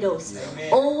 and the widows.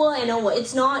 Amen. Over and over.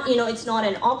 It's not it's not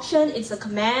an option, it's a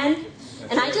command.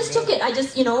 And I just took it. I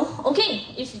just, okay,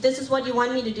 if this is what you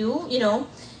want me to do,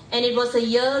 And it was a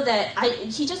year that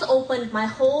he just opened my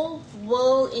whole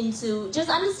world into just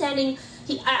understanding.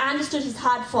 I understood his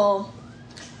heart for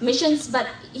missions, but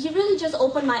he really just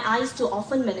opened my eyes to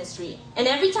orphan ministry. And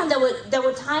every time there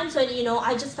were times when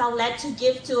I just felt led to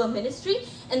give to a ministry,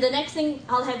 and the next thing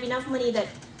I'll have enough money that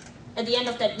at the end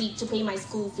of that week to pay my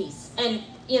school fees. And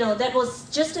that was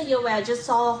just a year where I just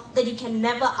saw that you can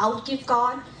never outgive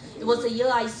God. It was a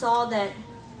year I saw that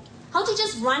how to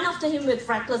just run after him with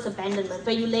reckless abandonment,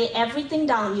 where you lay everything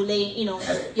down. You lay,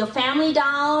 your family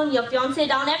down, your fiance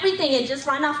down, everything, and just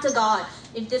run after God.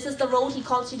 If this is the road he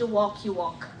calls you to walk, you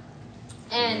walk.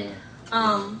 And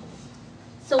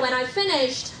so when I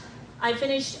finished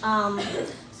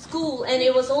school, and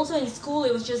it was also in school,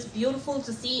 it was just beautiful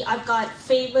to see. I've got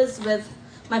favors with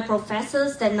my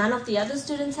professors that none of the other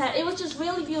students had. It was just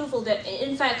really beautiful. That,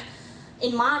 in fact,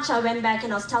 in March I went back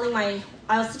and I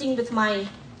was sitting with my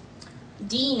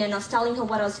dean, and I was telling her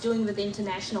what I was doing with the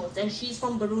internationals, and she's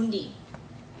from Burundi,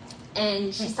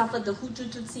 and she suffered the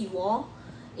Hutu-Tutsi war,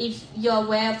 if you're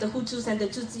aware of the Hutus and the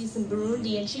Tutsis in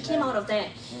Burundi, and she came out of that.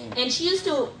 And she used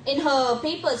to, in her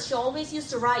papers, she always used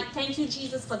to write, "Thank you,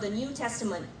 Jesus, for the New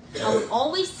Testament." I would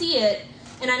always see it,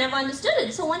 And I never understood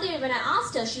it. So one day when I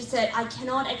asked her, she said, I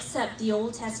cannot accept the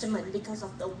Old Testament because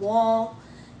of the war,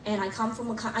 and I come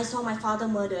from I saw my father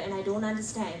murder, and I don't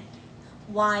understand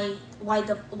why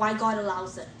God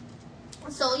allows it.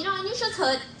 So, you know, and you should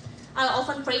hurt. I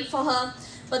often prayed for her.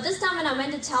 But this time when I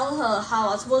went to tell her how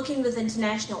I was working with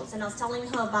internationals, and I was telling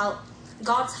her about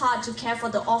God's heart to care for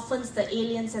the orphans, the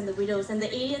aliens, and the widows. And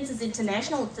the aliens is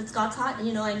international. It's God's heart,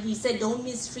 you know. And he said, don't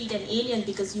mistreat an alien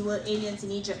because you were aliens in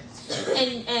Egypt.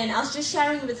 And I was just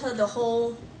sharing with her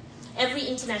every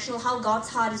international, how God's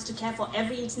heart is to care for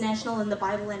every international in the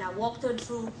Bible. And I walked her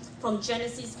through from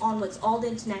Genesis onwards, all the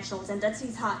internationals. And that's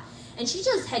his heart. And she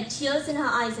just had tears in her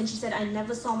eyes. And she said, I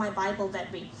never saw my Bible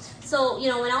that way. So, you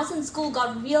know, when I was in school,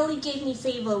 God really gave me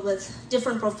favor with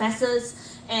different professors.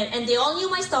 And they all knew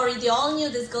my story. They all knew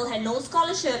this girl had no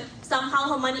scholarship.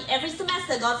 Somehow her money, every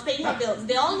semester, God's paying her bills.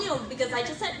 They all knew because I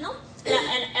just said no.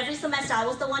 And every semester I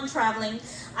was the one traveling.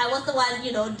 I was the one,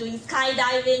 you know, doing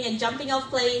skydiving and jumping off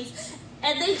planes.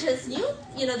 And they just knew,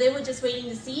 you know, they were just waiting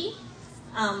to see.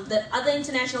 The other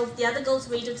internationals, the other girls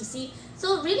waited to see.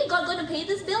 So really, God going to pay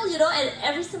this bill, you know? And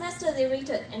every semester they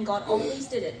waited. And God always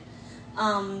did it.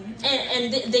 And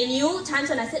they knew times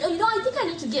when I said, oh, you know, I think I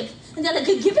need to give. And they're like,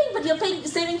 you're giving, but you're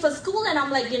saving for school. And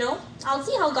I'm like, you know, I'll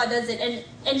see how God does it.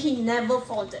 And he never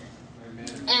faulted.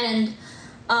 Amen.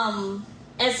 And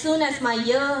as soon as my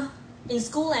year in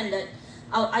school ended,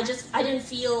 I still didn't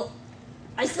feel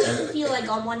like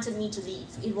God wanted me to leave.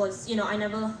 It was, you know, I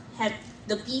never had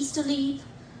the peace to leave.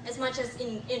 As much as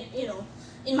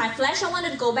in my flesh I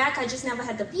wanted to go back, I just never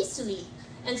had the peace to leave.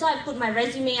 And so I put my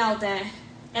resume out there.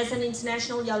 As an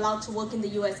international, you're allowed to work in the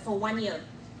US for 1 year.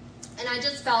 And I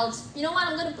just felt, you know what,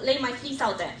 I'm going to lay my fleece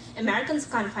out there. Americans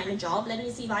can't find a job. Let me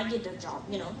see if I get a job,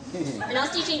 you know. And I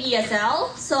was teaching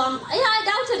ESL, so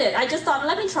I doubted it. I just thought,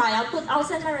 let me try. I'll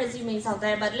send my resumes out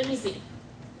there, but let me see.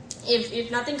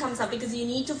 If nothing comes up, because you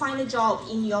need to find a job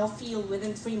in your field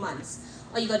within 3 months,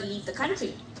 or you got to leave the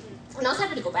country. And I was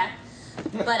happy to go back.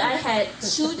 But I had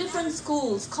 2 different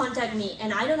schools contact me,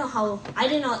 and I don't know how, I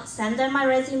did not send them my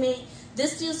resume.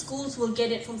 These 2 schools will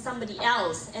get it from somebody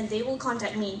else, and they will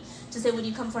contact me to say, would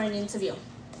you come for an interview?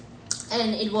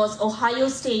 And it was Ohio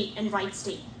State and Wright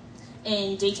State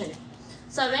in Dayton.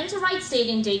 So I went to Wright State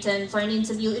in Dayton for an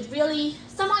interview. It really,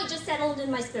 somehow it just settled in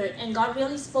my spirit, and God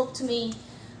really spoke to me.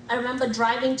 I remember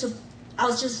I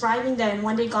was just driving there, and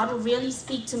one day God would really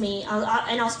speak to me. And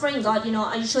I was praying, God, you know,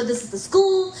 are you sure this is the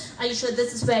school? Are you sure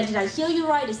this is where, did I hear you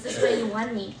right? Is this where you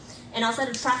want me? And I was at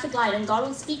a traffic light, and God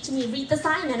would speak to me, read the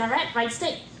sign, and I read Wright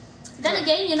State. Then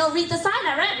again, you know, read the sign,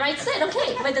 I read Wright State.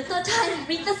 Okay, by the 3rd time,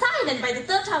 read the sign. And by the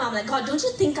 3rd time, I'm like, God, don't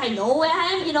you think I know where I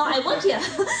am? You know, I work here.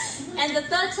 And the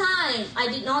 3rd time, I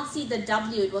did not see the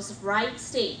W. It was Wright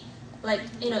State. Like,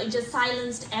 you know, it just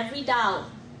silenced every doubt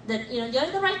that, you know, you're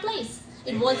in the right place.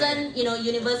 It wasn't, you know,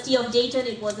 University of Dayton.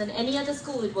 It wasn't any other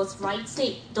school. It was Wright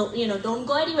State. Don't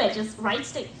go anywhere, just Wright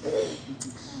State.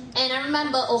 And I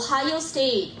remember Ohio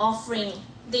State offering,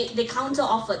 they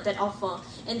counter-offered that offer,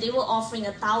 and they were offering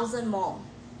 1,000 more.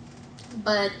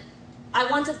 But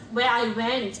where I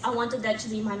went, I wanted that to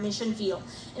be my mission field.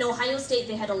 In Ohio State,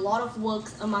 they had a lot of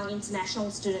work among international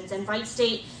students, and Wright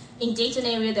State, in Dayton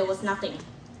area, there was nothing.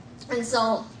 And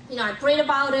so, you know, I prayed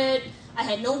about it. I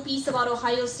had no peace about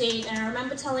Ohio State, and I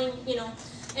remember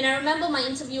I remember my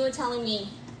interviewer telling me,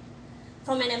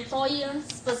 from an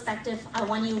employer's perspective, I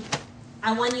want you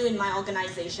in my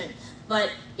organization.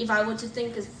 But if I were to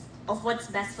think of what's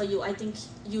best for you, I think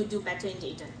you would do better in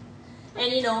Dayton.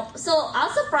 And, you know, so I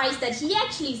was surprised that he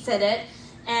actually said it.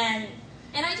 And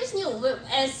I just knew,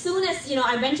 as soon as, you know,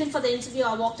 I went in for the interview,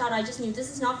 I walked out, I just knew this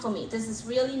is not for me. This is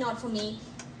really not for me.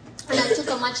 And I took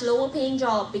a much lower paying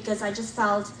job because I just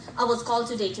felt I was called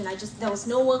to Dayton. There was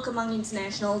no work among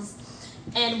internationals.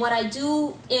 And what I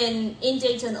do in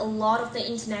Dayton, a lot of the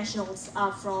internationals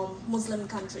are from Muslim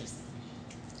countries.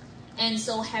 And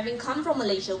so having come from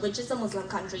Malaysia, which is a Muslim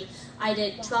country, I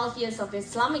did 12 years of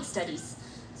Islamic studies.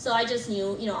 So I just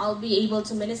knew, you know, I'll be able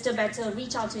to minister better,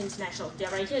 reach out to international. They're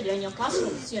right here, they're in your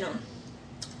classrooms, you know.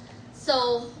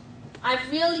 So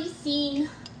I've really seen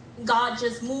God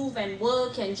just move and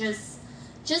work and just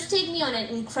take me on an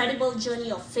incredible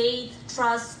journey of faith,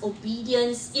 trust,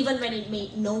 obedience, even when it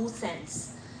made no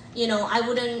sense. You know,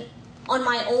 on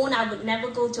my own, I would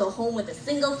never go to a home with a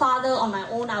single father. On my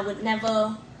own, I would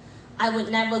never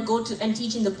go to and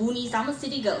teach in the boonies. I'm a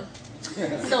city girl.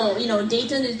 So, you know,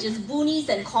 Dayton is just boonies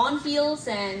and cornfields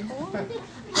and,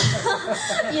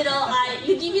 you know,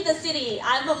 you give me the city.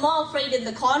 I'm more afraid in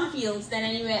the cornfields than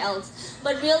anywhere else.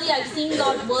 But really, I've seen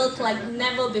God work like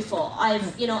never before. And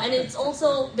it's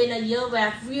also been a year where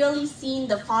I've really seen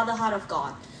the Father heart of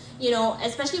God.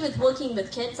 especially with working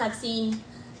with kids, I've seen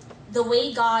the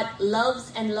way God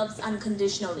loves and loves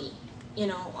unconditionally.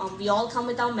 We all come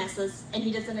with our messes, and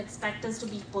He doesn't expect us to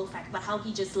be perfect, but how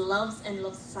He just loves and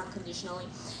loves us unconditionally.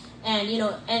 And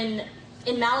and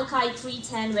in Malachi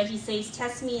 3:10, where He says,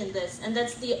 "Test me in this," and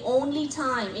that's the only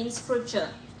time in Scripture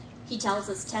He tells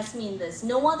us, "Test me in this."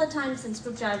 No other times in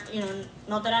Scripture,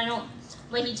 not that I know,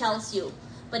 where He tells you.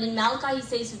 But in Malachi, He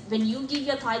says, when you give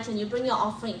your tithes and you bring your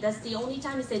offering, that's the only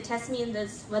time He says, "Test me in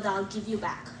this, whether I'll give you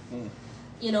back."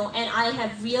 And I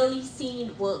have really seen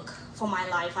it work for my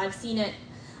life. I've seen it.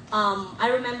 I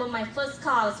remember my first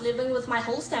car. I was living with my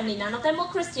whole family. None of them were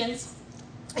Christians.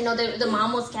 The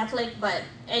mom was Catholic,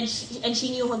 and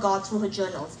she knew her God through her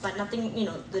journals, but nothing.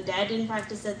 The dad didn't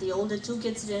practice it. The older two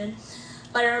kids didn't.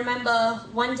 But I remember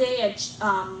one day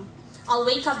I'll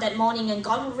wake up that morning, and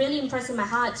God would really impress in my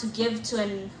heart to give to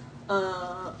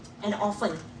an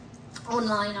orphan.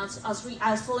 Online, I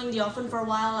was following the orphan for a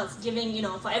while. I was giving,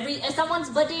 for someone's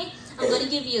birthday, I'm going to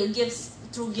give you gifts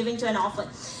through giving to an orphan.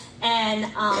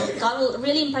 And God will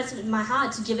really impress in my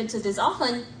heart to give it to this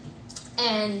orphan.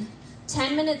 And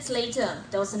 10 minutes later,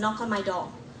 there was a knock on my door.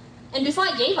 And before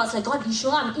I gave, I was like, "God, you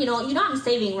sure I'm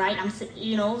saving, right? I'm,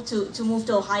 to move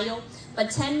to Ohio." But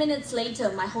 10 minutes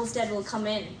later, my host dad will come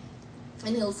in,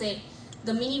 and he'll say,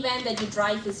 "The minivan that you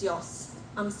drive is yours.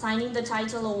 I'm signing the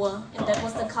title over," and that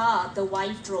was the car the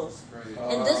wife drove.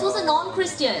 And this was a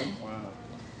non-Christian,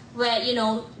 where,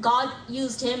 God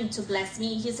used him to bless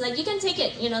me. He's like, "You can take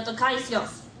it, the car is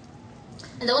yours."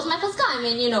 And that was my first car,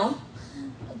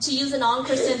 to use a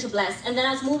non-Christian to bless. And then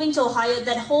I was moving to Ohio.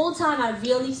 That whole time, I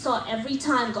really saw every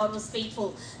time God was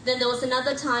faithful. Then there was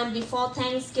another time before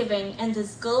Thanksgiving, and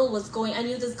this girl was going, I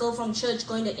knew this girl from church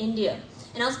going to India.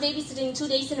 And I was babysitting 2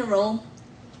 days in a row,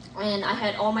 and I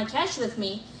had all my cash with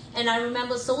me. And I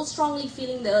remember so strongly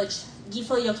feeling the urge, "Give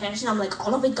her your cash." And I'm like,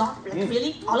 "All of it, God? Like,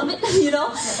 really? All of it?" And I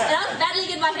was battling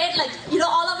in my head, like,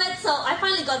 all of it. So I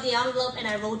finally got the envelope, and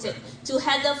I wrote it to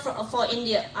Heather for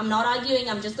India. I'm not arguing.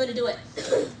 I'm just going to do it.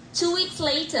 2 weeks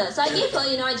later, so I gave her,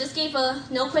 I just gave her,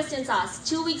 no questions asked.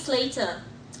 2 weeks later,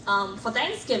 for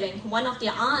Thanksgiving, one of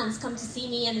their aunts come to see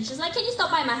me, and she's like, "Can you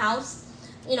stop by my house,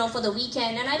 for the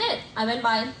weekend?" And I did. I went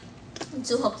by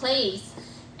to her place.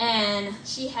 And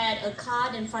she had a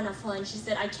card in front of her, and she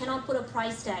said, "I cannot put a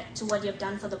price tag to what you've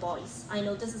done for the boys. I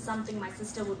know this is something my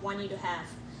sister would want you to have."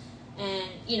 And,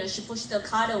 she pushed the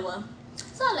card over.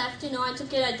 So I left, I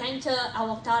took it, I thanked her, I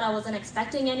walked out, I wasn't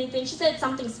expecting anything. She said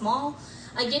something small.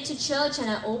 I get to church and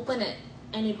I open it,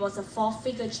 and it was a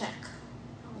 4-figure check.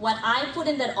 What I put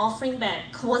in that offering bag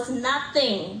was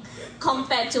nothing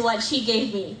compared to what she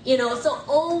gave me. So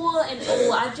over and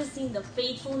over, I've just seen the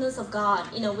faithfulness of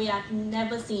God in a way I've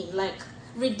never seen. Like,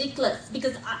 ridiculous.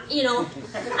 Because, I'm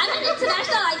an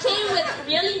international. I came with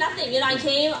really nothing. I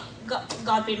came,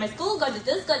 God paid my school, God did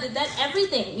this, God did that,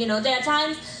 everything. There are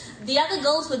times the other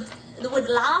girls would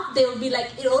laugh. They would be like,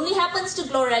 "It only happens to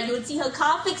Gloria." You would see her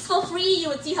car fixed for free. You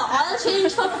would see her oil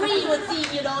change for free. You would see,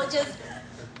 just...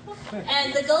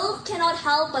 And the girls cannot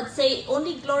help but say,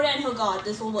 "Only Gloria and her God,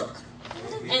 this will work."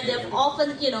 And they've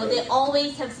often, they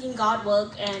always have seen God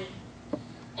work,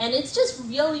 and it's just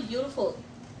really beautiful.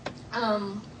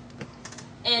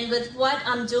 And with what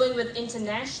I'm doing with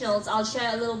internationals, I'll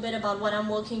share a little bit about what I'm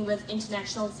working with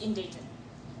internationals in Dayton.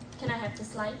 Can I have the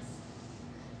slides?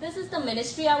 This is the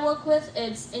ministry I work with.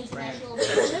 It's international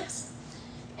friendships.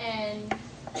 And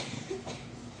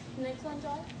next one,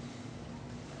 Joy.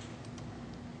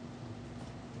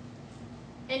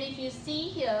 And if you see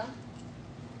here,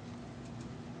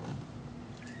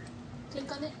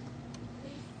 click on it.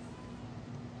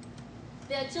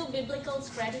 There are 2 biblical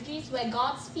strategies where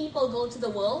God's people go to the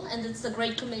world, and it's the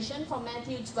Great Commission from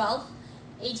Matthew 12,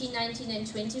 18, 19, and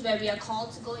 20, where we are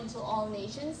called to go into all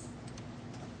nations.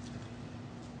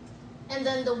 And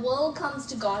then the world comes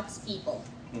to God's people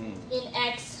in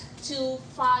Acts 2,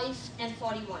 5, and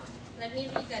 41. Let me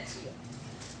read that to you.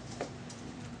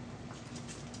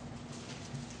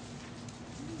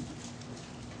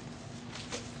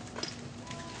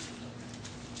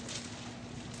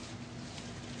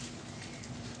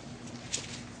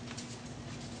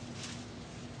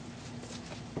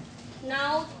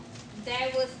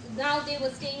 Now they were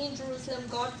staying in Jerusalem,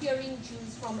 God-fearing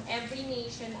Jews from every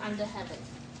nation under heaven.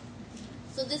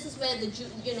 So this is where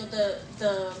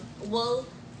the world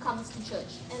comes to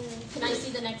church. And can I see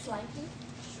the next slide, please?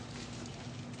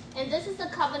 And this is the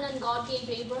covenant God gave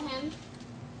Abraham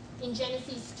in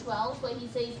Genesis 12, where He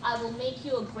says, "I will make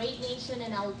you a great nation,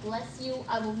 and I will bless you.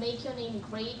 I will make your name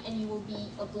great, and you will be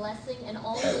a blessing, and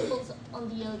all peoples on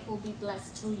the earth will be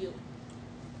blessed through you."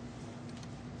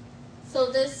 So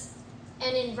this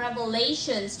And in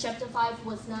Revelations chapter 5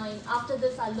 verse 9, after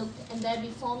this I looked, and there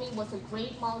before me was a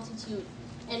great multitude,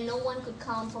 and no one could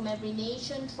count, from every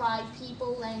nation, tribe,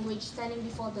 people, language, standing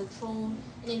before the throne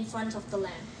and in front of the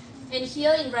Lamb. And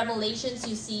here in Revelations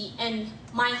you see, and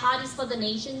my heart is for the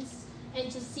nations,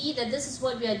 and to see that this is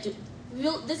what we are doing.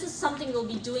 This is something we'll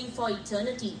be doing for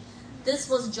eternity. This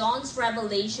was John's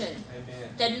revelation. Amen.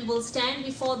 That we will stand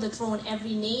before the throne,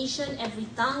 every nation, every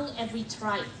tongue, every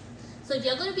tribe. So if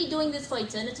you're going to be doing this for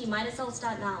eternity, might as well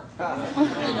start now.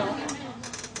 You know.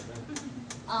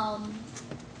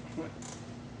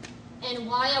 And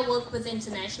why I work with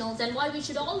internationals, and why we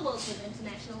should all work with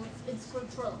internationals, it's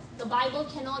scriptural. The Bible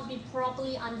cannot be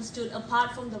properly understood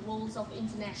apart from the roles of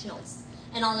internationals.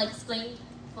 And I'll explain.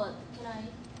 But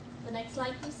the next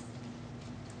slide, please.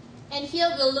 And here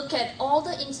we'll look at all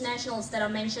the internationals that are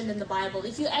mentioned in the Bible.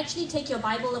 If you actually take your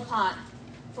Bible apart,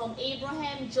 from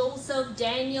Abraham, Joseph,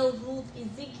 Daniel, Ruth,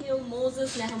 Ezekiel,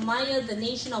 Moses, Nehemiah, the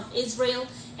nation of Israel,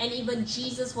 and even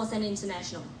Jesus was an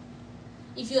international.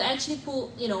 If you actually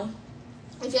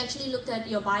if you actually looked at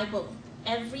your Bible,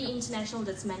 every international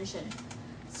that's mentioned,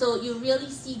 so you really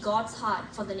see God's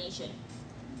heart for the nation.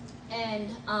 And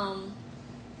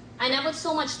I never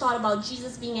so much thought about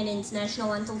Jesus being an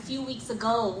international until a few weeks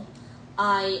ago.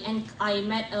 I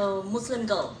met a Muslim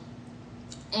girl,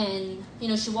 and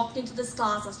she walked into this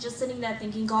class. I was just sitting there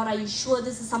thinking, God, are you sure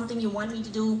this is something you want me to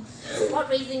do? Spot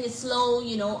raising is slow.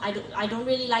 I don't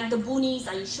really like the boonies.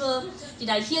 Are you sure? Did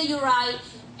I hear you right?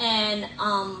 And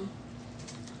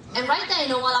right there,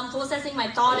 while I'm processing my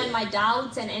thought and my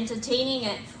doubts and entertaining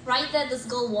it, right there, this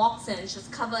girl walks in. She's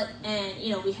covered,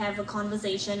 and we have a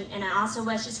conversation. And I asked her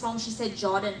where she's from. She said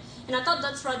Jordan, and I thought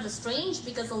that's rather strange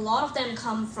because a lot of them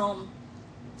come from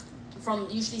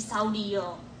usually Saudi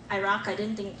or Iraq. I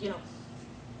didn't think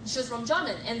she was from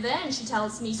Jordan. And then she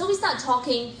tells me, so we start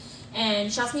talking,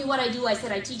 and she asked me what I do. I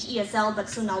said I teach ESL, but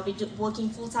soon I'll be working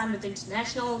full time with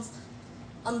internationals.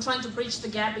 I'm trying to bridge the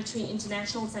gap between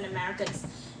internationals and Americans.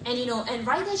 And and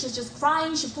right there she's just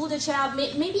crying. She pulled a chair up.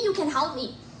 Maybe you can help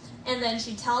me. And then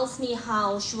she tells me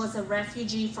how she was a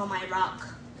refugee from Iraq,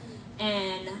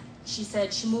 and she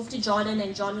said she moved to Jordan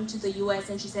and Jordan to the US,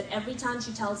 and she said every time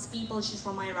she tells people she's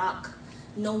from Iraq,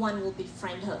 no one will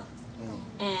befriend her.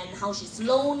 And how she's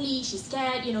lonely, she's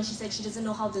scared. She said she doesn't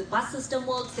know how the bus system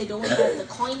works. They don't have the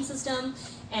coin system.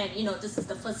 And, this is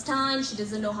the first time. She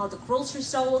doesn't know how the grocery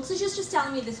store works. So she's just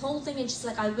telling me this whole thing. And she's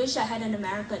like, I wish I had an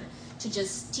American to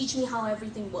just teach me how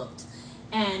everything worked.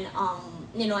 And,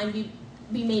 and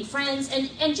we made friends.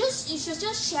 And she was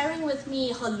just sharing with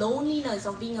me her loneliness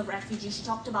of being a refugee. She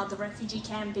talked about the refugee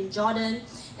camp in Jordan.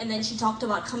 And then she talked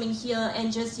about coming here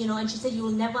and just, and she said, you will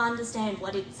never understand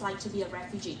what it's like to be a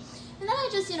refugee. And then I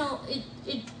just,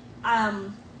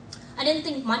 I didn't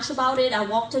think much about it. I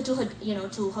walked her to her,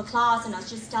 to her class, and I was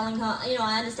just telling her,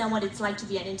 I understand what it's like to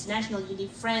be an international. You need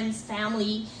friends,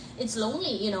 family. It's lonely,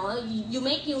 You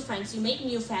make new friends, you make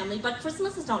new family, but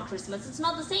Christmas is not Christmas. It's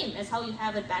not the same as how you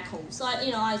have it back home. So,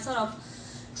 I sort of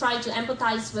tried to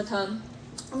empathize with her.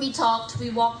 We talked, we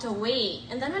walked away.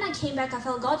 And then when I came back, I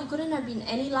felt, God, you couldn't have been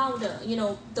any louder.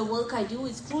 The work I do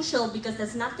is crucial because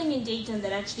there's nothing in Dayton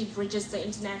that actually bridges the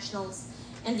internationals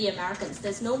and the Americans.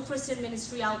 There's no Christian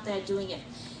ministry out there doing it.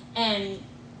 And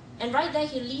right there,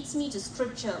 he leads me to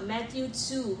scripture, Matthew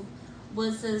 2,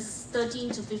 verses 13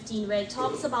 to 15, where it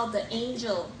talks about the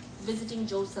angel visiting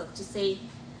Joseph to say,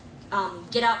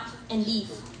 get up and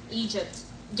leave Egypt.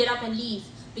 Get up and leave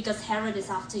because Herod is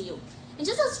after you. And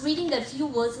just I was reading that few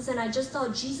verses, and I just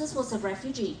thought Jesus was a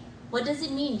refugee. What does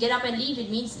it mean? Get up and leave.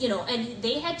 It means, and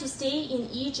they had to stay in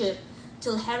Egypt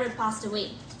till Herod passed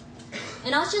away.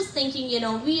 And I was just thinking,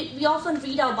 we often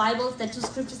read our Bibles, that two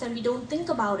scriptures, and we don't think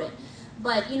about it.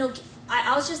 But,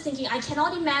 I was just thinking, I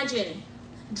cannot imagine,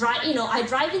 I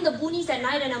drive in the boonies at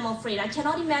night and I'm afraid. I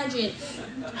cannot imagine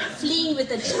fleeing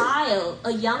with a child,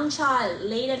 a young child,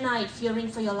 late at night, fearing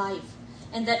for your life.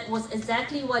 And that was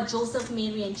exactly what Joseph,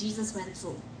 Mary, and Jesus went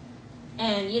through.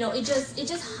 And, it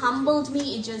just humbled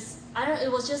me.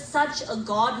 It was just such a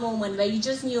God moment where you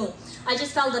just knew. I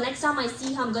just felt the next time I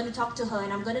see her, I'm going to talk to her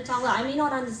and I'm going to tell her, I may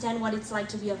not understand what it's like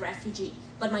to be a refugee,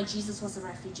 but my Jesus was a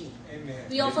refugee. Amen.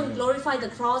 We often glorify the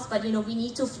cross, but, we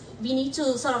need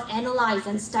to sort of analyze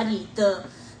and study the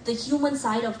human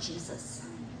side of Jesus.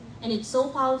 And it's so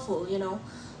powerful,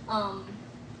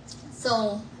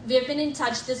 So we have been in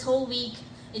touch this whole week.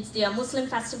 It's their Muslim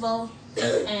festival,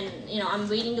 and I'm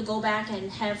waiting to go back and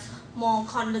have more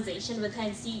conversation with her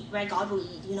and see where God will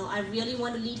lead. I really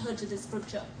want to lead her to the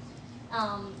scripture.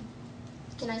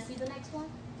 Can I see the next one?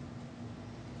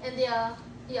 And there are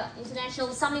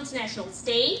some internationals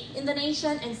stay in the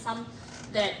nation, and some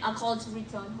that are called to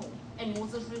return home. and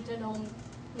Moses returned home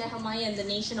Nehemiah and the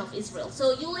nation of Israel.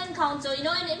 So you'll encounter,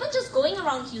 and even just going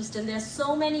around Houston, there's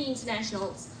so many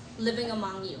internationals living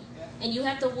among you. And you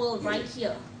have the world right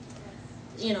here,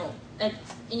 in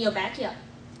your backyard.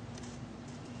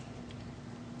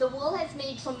 The world has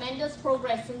made tremendous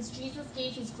progress since Jesus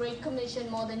gave his Great Commission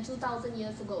more than 2,000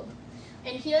 years ago.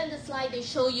 And here in the slide, they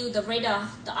show you the radar,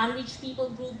 the unreached people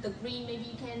group, the green, maybe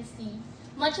you can see.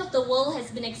 Much of the world has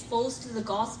been exposed to the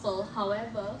gospel.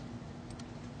 However,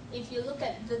 if you look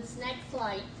at this next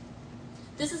slide,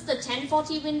 this is the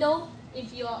 1040 window,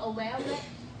 if you are aware of it.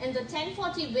 And the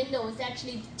 1040 window is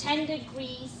actually 10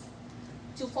 degrees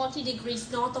to 40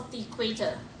 degrees north of the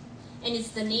equator. And it's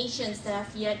the nations that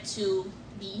have yet to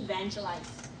be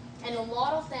evangelized. And a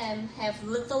lot of them have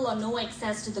little or no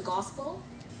access to the gospel.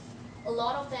 A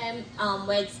lot of them,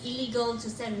 where it's illegal to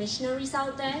send missionaries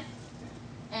out there.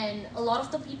 And a lot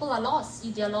of the people are lost.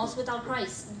 They are lost without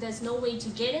Christ. There's no way to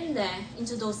get in there,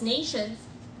 into those nations.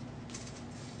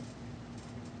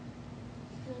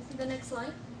 Can I see the next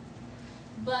slide?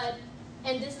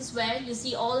 And this is where you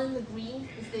see all in the green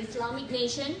is the Islamic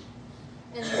nation.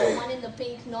 And the one in the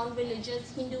pink,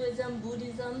 non-religious, Hinduism,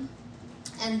 Buddhism.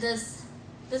 And this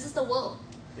is the world.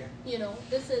 Yeah.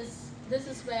 This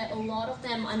is where a lot of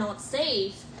them are not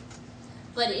safe.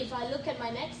 But if I look at my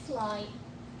next slide,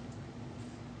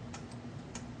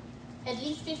 at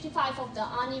least 55 of the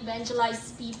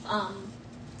unevangelized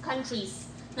countries,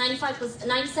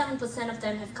 97% of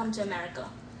them have come to America.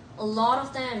 A lot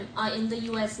of them are in the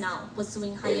US now,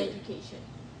 pursuing higher education.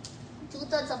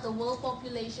 2/3 of the world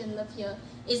population live here.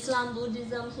 Islam,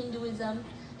 Buddhism, Hinduism,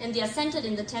 and they are centered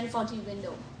in the 1040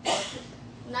 window.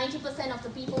 90% of the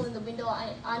people in the window are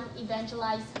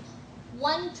unevangelized.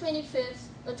 1/25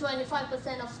 or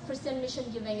 25% of Christian mission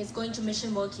giving is going to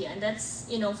mission work here, and that's,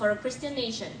 for a Christian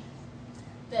nation,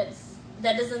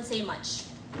 that doesn't say much.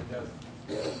 It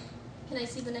doesn't. Can I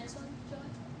see the next one, Joy?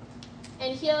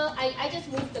 And here, I just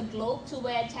moved the globe to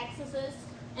where Texas is,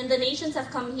 and the nations have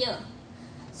come here.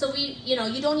 So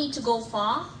you don't need to go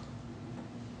far.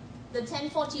 The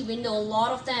 1040 window, a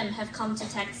lot of them have come to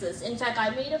Texas. In fact, I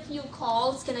made a few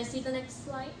calls. Can I see the next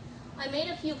slide? I made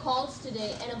a few calls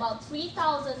today, and about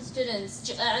 3,000 students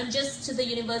just to the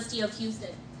University of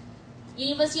Houston.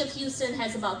 University of Houston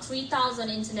has about 3,000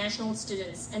 international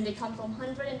students, and they come from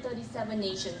 137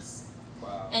 nations.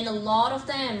 Wow. And a lot of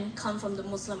them come from the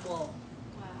Muslim world.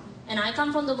 Wow. And I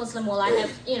come from the Muslim world.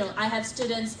 I have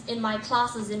students in my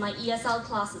classes, in my ESL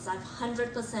classes. I have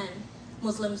 100%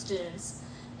 Muslim students.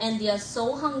 And they are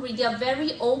so hungry. They are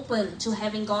very open to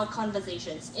having God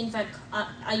conversations. In fact,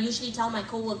 I usually tell my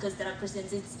coworkers that are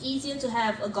Christians, it's easier to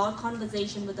have a God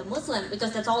conversation with a Muslim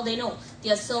because that's all they know.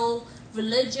 They are so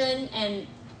religion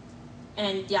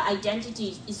and their identity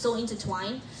is so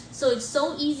intertwined. So it's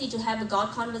so easy to have a God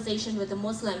conversation with a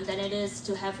Muslim than it is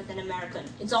to have with an American.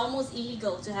 It's almost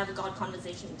illegal to have a God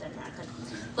conversation with an American.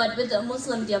 But with a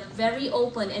Muslim, they are very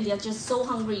open and they are just so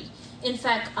hungry. In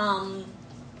fact,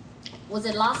 was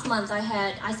it last month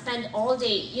I spent all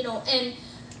day, and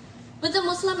with the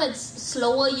Muslim it's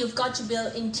slower. You've got to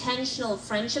build intentional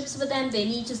friendships with them. They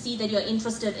need to see that you're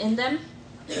interested in them.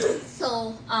 So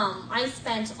I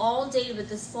spent all day with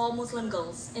these 4 Muslim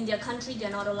girls. In their country,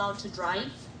 they're not allowed to drive.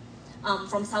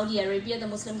 From Saudi Arabia, the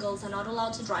Muslim girls are not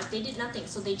allowed to drive. They did nothing,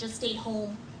 so they just stayed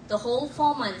home. The whole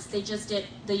 4 months, they just did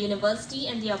the university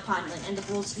and the apartment and the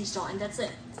grocery store, and that's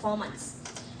it, 4 months.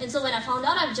 And so when I found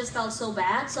out, I just felt so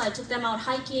bad. So I took them out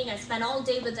hiking. I spent all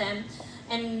day with them.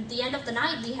 And the end of the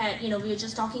night, we were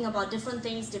just talking about different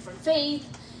things, different faith.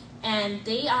 And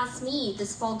they asked me,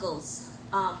 these 4 girls,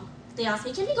 they asked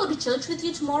me, can we go to church with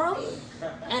you tomorrow?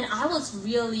 And I was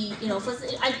really, first,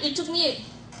 it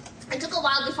took a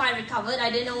while before I recovered. I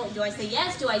didn't know, do I say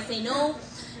yes? Do I say no?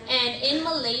 And in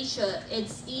Malaysia,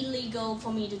 it's illegal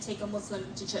for me to take a Muslim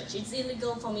to church. It's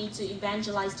illegal for me to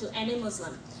evangelize to any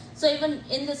Muslim. So even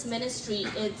in this ministry,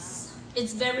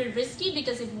 it's very risky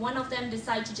because if one of them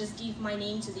decide to just give my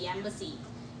name to the embassy,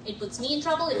 it puts me in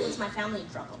trouble, it puts my family in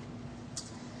trouble.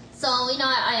 So,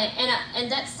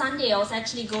 and that Sunday I was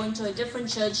actually going to a different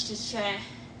church to share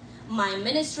my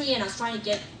ministry, and I was trying to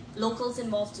get locals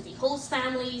involved to be host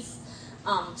families.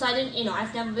 So I didn't,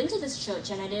 I've never been to this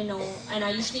church, and I didn't know, and I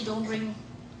usually don't bring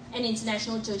an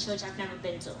international church I've never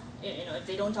been to. If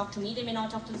they don't talk to me, they may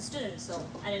not talk to the students, so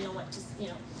I didn't know what to,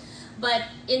 But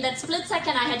in that split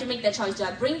second, I had to make that choice. Do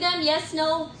I bring them? Yes,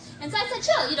 no? And so I said,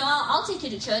 sure, I'll take you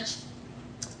to church.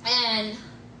 And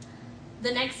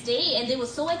the next day, and they were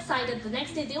so excited. The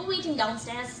next day, they were waiting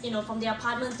downstairs, from their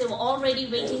apartments. They were already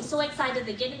waiting, so excited.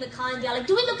 They get in the car, and they're like,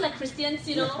 do we look like Christians,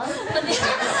 But they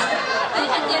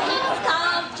had their hands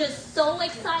up, just so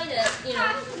excited,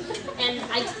 And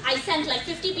I sent like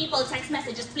 50 people text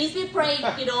messages, please be praying,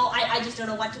 I just don't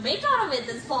know what to make out of it.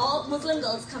 There's 4 Muslim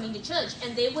girls coming to church,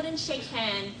 and they wouldn't shake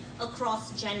hand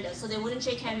across gender, so they wouldn't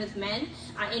shake hand with men.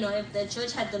 If the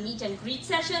church had the meet and greet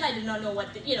session, I did not know I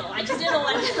just didn't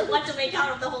know what to make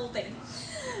out of the whole thing.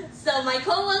 So my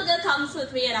co-worker comes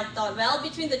with me, and I thought, well,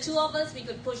 between the two of us, we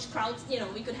could push crowds,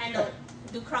 we could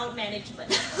do crowd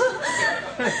management.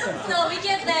 So we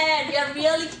get there, and we are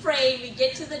really praying. We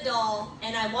get to the door,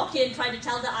 and I walk in, try to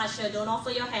tell the usher, don't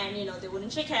offer your hand, they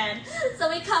wouldn't shake hand. So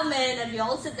we come in, and we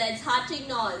all sit there. It's hard to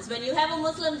ignore. It's when you have a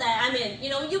Muslim there,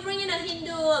 you bring in a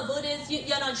Hindu, a Buddhist,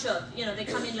 you're not sure. They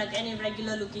come in like any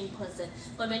regular looking person.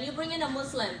 But when you bring in a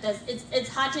Muslim, it's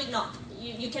hard to ignore.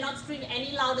 You cannot scream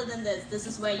any louder than this. This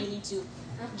is where you need to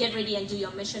get ready and do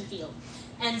your mission field.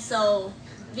 And so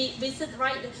we sit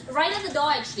right at the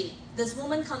door, actually. This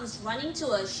woman comes running to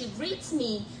us. She greets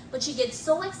me, but she gets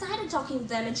so excited talking to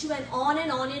them, and she went on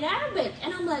and on in Arabic.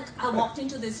 And I'm like, I walked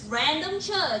into this random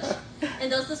church, and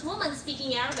there was this woman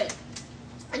speaking Arabic.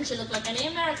 And she looked like an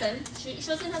American. She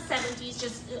was in her 70s,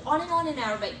 just on and on in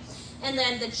Arabic. And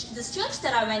then this church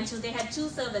that I went to, they had 2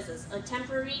 services, a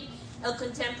contemporary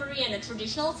and a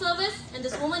traditional service. And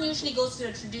this woman usually goes to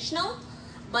the traditional.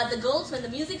 But the girls, when the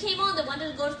music came on, they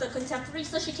wanted to go to the contemporary,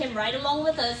 so she came right along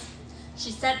with us.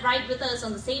 She sat right with us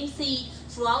on the same seat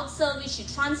throughout service. She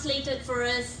translated for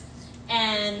us.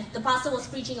 And the pastor was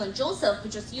preaching on Joseph,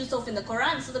 which was Yusuf in the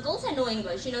Quran. So the girls had no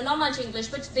English, not much English,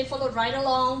 but they followed right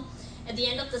along. At the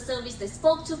end of the service, they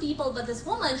spoke to people. But this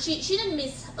woman, she didn't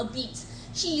miss a beat.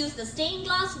 She used the stained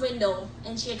glass window,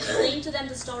 and she explained to them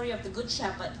the story of the Good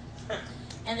Shepherd.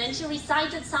 And then she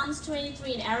recited Psalms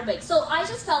 23 in Arabic. So I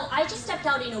just stepped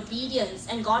out in obedience,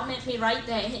 and God met me right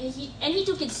there. And he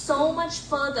took it so much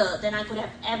further than I could have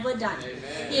ever done.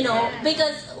 Amen.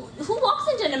 Because who walks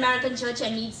into an American church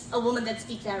and meets a woman that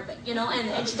speaks Arabic,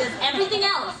 and she does everything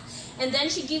else. And then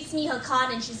she gives me her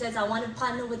card, and she says, I want to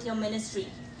partner with your ministry.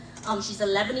 She's a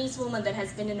Lebanese woman that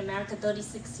has been in America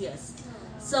 36 years.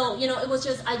 So, it was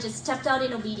I just stepped out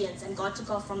in obedience, and God took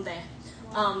off from there.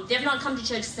 They have not come to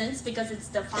church since because it's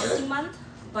the fasting month,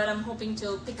 but I'm hoping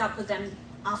to pick up with them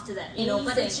after that,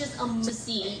 But it's just to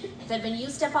see that when you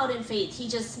step out in faith, He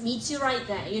just meets you right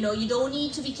there. You don't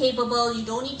need to be capable, you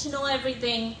don't need to know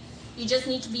everything, you just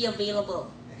need to be available.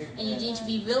 And you need to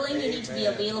be willing, you need to be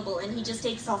available, and He just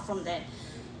takes off from there.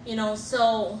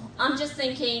 So I'm just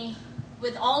thinking,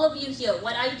 with all of you here,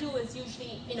 what I do is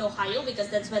usually in Ohio, because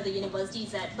that's where the university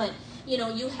is at, but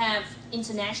you have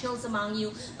internationals among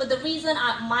you. But the reason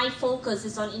my focus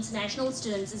is on international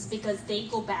students is because they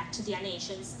go back to their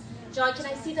nations. Joy, can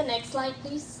I see the next slide,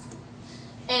 please?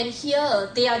 And here,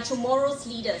 they are tomorrow's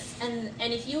leaders. And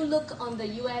if you look on the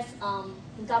U.S.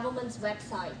 Government's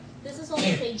website, this is on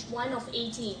page 1 of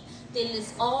 18. They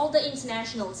list all the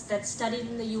internationals that studied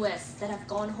in the U.S. that have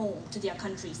gone home to their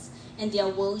countries, and they are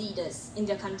world leaders in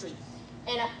their country.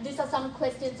 And these are some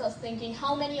questions I was thinking.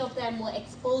 How many of them were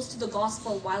exposed to the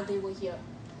gospel while they were here?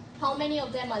 How many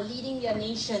of them are leading their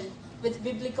nation with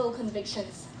biblical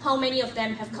convictions? How many of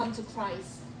them have come to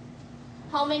Christ?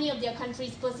 How many of their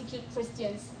countries persecute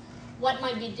Christians? What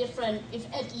might be different if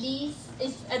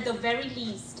at the very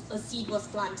least, a seed was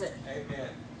planted? Amen.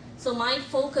 So my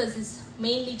focus is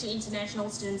mainly to international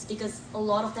students because a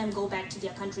lot of them go back to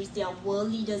their countries. They are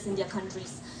world leaders in their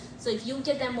countries. So if you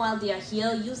get them while they are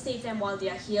here, you save them while they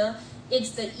are here,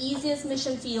 it's the easiest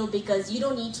mission field because you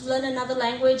don't need to learn another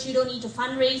language, you don't need to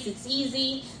fundraise, it's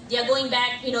easy. They are going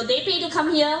back, they pay to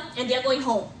come here and they are going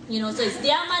home. So it's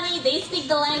their money, they speak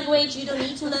the language, you don't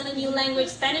need to learn a new language.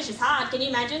 Spanish is hard, can you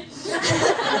imagine?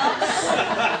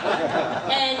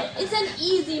 And it's an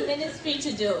easy ministry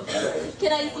to do.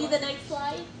 Can I see the next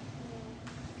slide?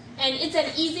 And it's an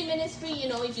easy ministry,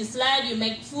 if you slide, you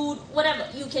make food, whatever,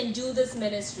 you can do this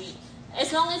ministry.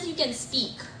 As long as you can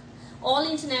speak. All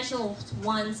international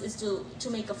wants is to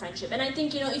make a friendship. And I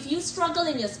think, if you struggle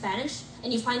in your Spanish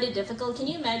and you find it difficult, can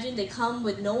you imagine they come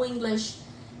with no English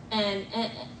and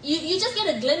you just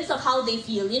get a glimpse of how they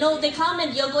feel. They come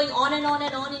and you're going on and on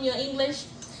and on in your English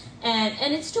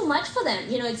and it's too much for them.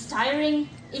 It's tiring.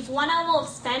 If 1 hour of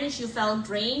Spanish you felt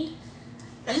drained,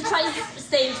 you try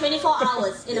staying 24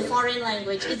 hours in a foreign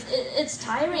language. It's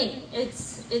tiring.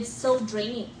 It's so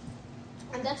draining.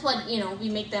 And that's what, we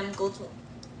make them go through.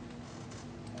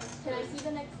 Can I see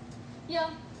the next?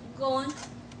 Yeah, go on.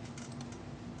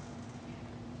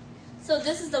 So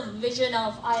this is the vision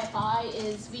of IFI,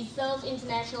 is we serve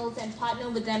internationals and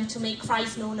partner with them to make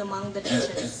Christ known among the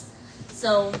nations.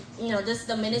 So, this is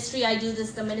the ministry I do, this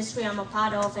is the ministry I'm a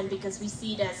part of, and because we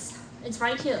see it as, it's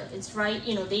right here, it's right,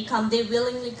 they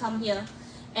willingly come here.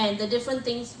 And the different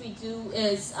things we do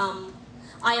is,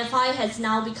 IFI has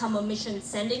now become a mission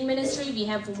sending ministry. We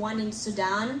have one in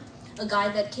Sudan, a guy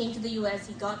that came to the US,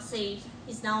 he got saved,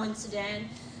 he's now in Sudan.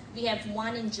 We have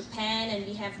one in Japan, and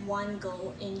we have one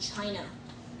girl in China.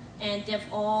 And they've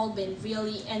all been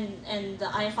really, and the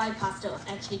IFI pastor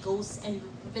actually goes and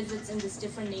visits in these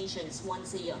different nations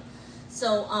once a year.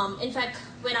 So, in fact,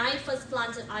 when I first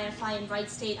planted IFI in Wright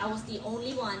State, I was the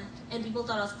only one, and people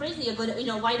thought I was crazy. You're going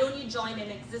to, why don't you join an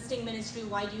existing ministry?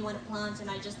 Why do you want to plant? And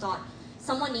I just thought,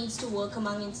 someone needs to work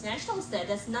among internationals there.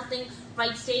 There's nothing.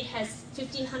 Wright State has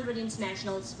 1,500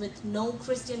 internationals with no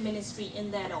Christian ministry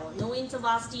in there at all. No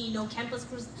InterVarsity, no Campus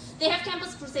Crusade. They have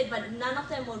Campus Crusade, but none of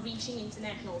them were reaching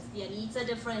internationals. Their needs are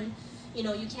different. You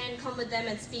can't come with them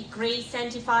and speak grace,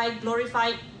 sanctified,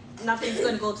 glorified. Nothing's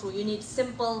going to go through. You need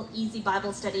simple, easy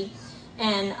Bible study.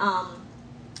 And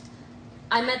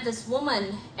I met this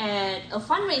woman at a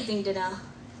fundraising dinner,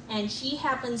 and she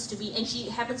happens to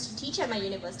teach at my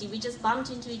university. We just bumped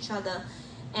into each other,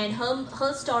 and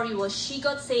her story was she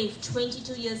got saved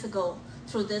 22 years ago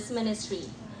through this ministry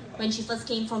when she first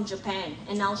came from Japan,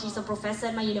 and now she's a professor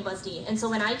at my university. And so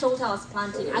when I told her I was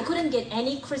planting, I couldn't get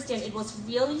any Christian. It was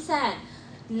really sad.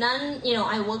 None,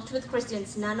 I worked with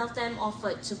Christians. None of them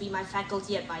offered to be my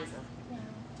faculty advisor.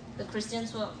 The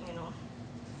Christians were,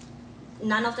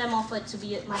 none of them offered to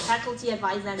be my faculty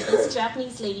advisor. And this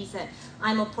Japanese lady said,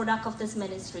 I'm a product of this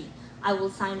ministry. I will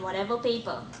sign whatever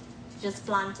paper. Just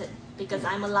plant it. Because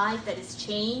I'm alive. That is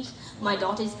changed. My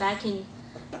daughter is back in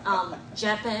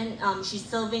Japan. She's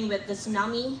serving with the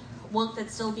tsunami work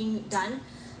that's still being done.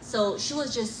 So she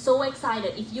was just so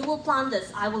excited. If you will plant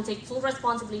this, I will take full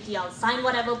responsibility. I'll sign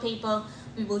whatever paper.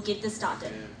 We will get this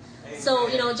started. So,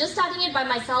 just starting it by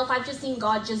myself, I've just seen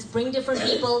God just bring different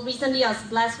people. Recently, I was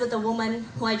blessed with a woman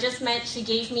who I just met. She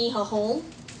gave me her home.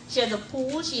 She has a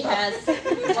pool. She has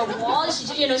a wall.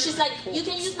 She's like, you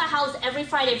can use my house every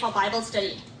Friday for Bible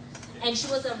study. And she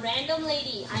was a random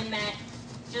lady I met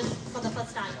just for the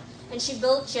first time. And she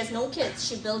has no kids.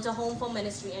 She built a home for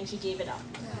ministry, and she gave it up.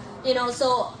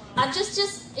 So I've just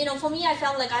for me, I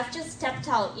felt like I've just stepped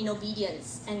out in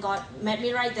obedience, and God met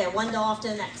me right there, one door after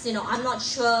the next. I'm not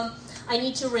sure I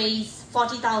need to raise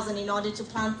 $40,000 in order to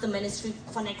plant the ministry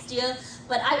for next year,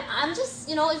 but I'm just,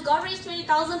 if God raised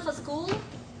 $20,000 for school,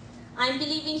 I'm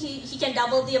believing he can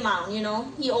double the amount.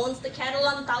 He owns the cattle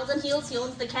on 1,000 hills. He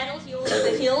owns the cattle. He owns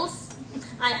the hills.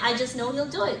 I just know he'll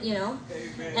do it. Amen.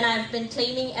 And I've been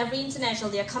claiming every international.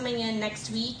 They're coming in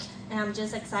next week. And I'm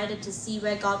just excited to see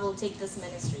where God will take this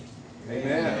ministry.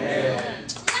 Amen.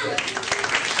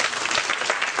 Amen.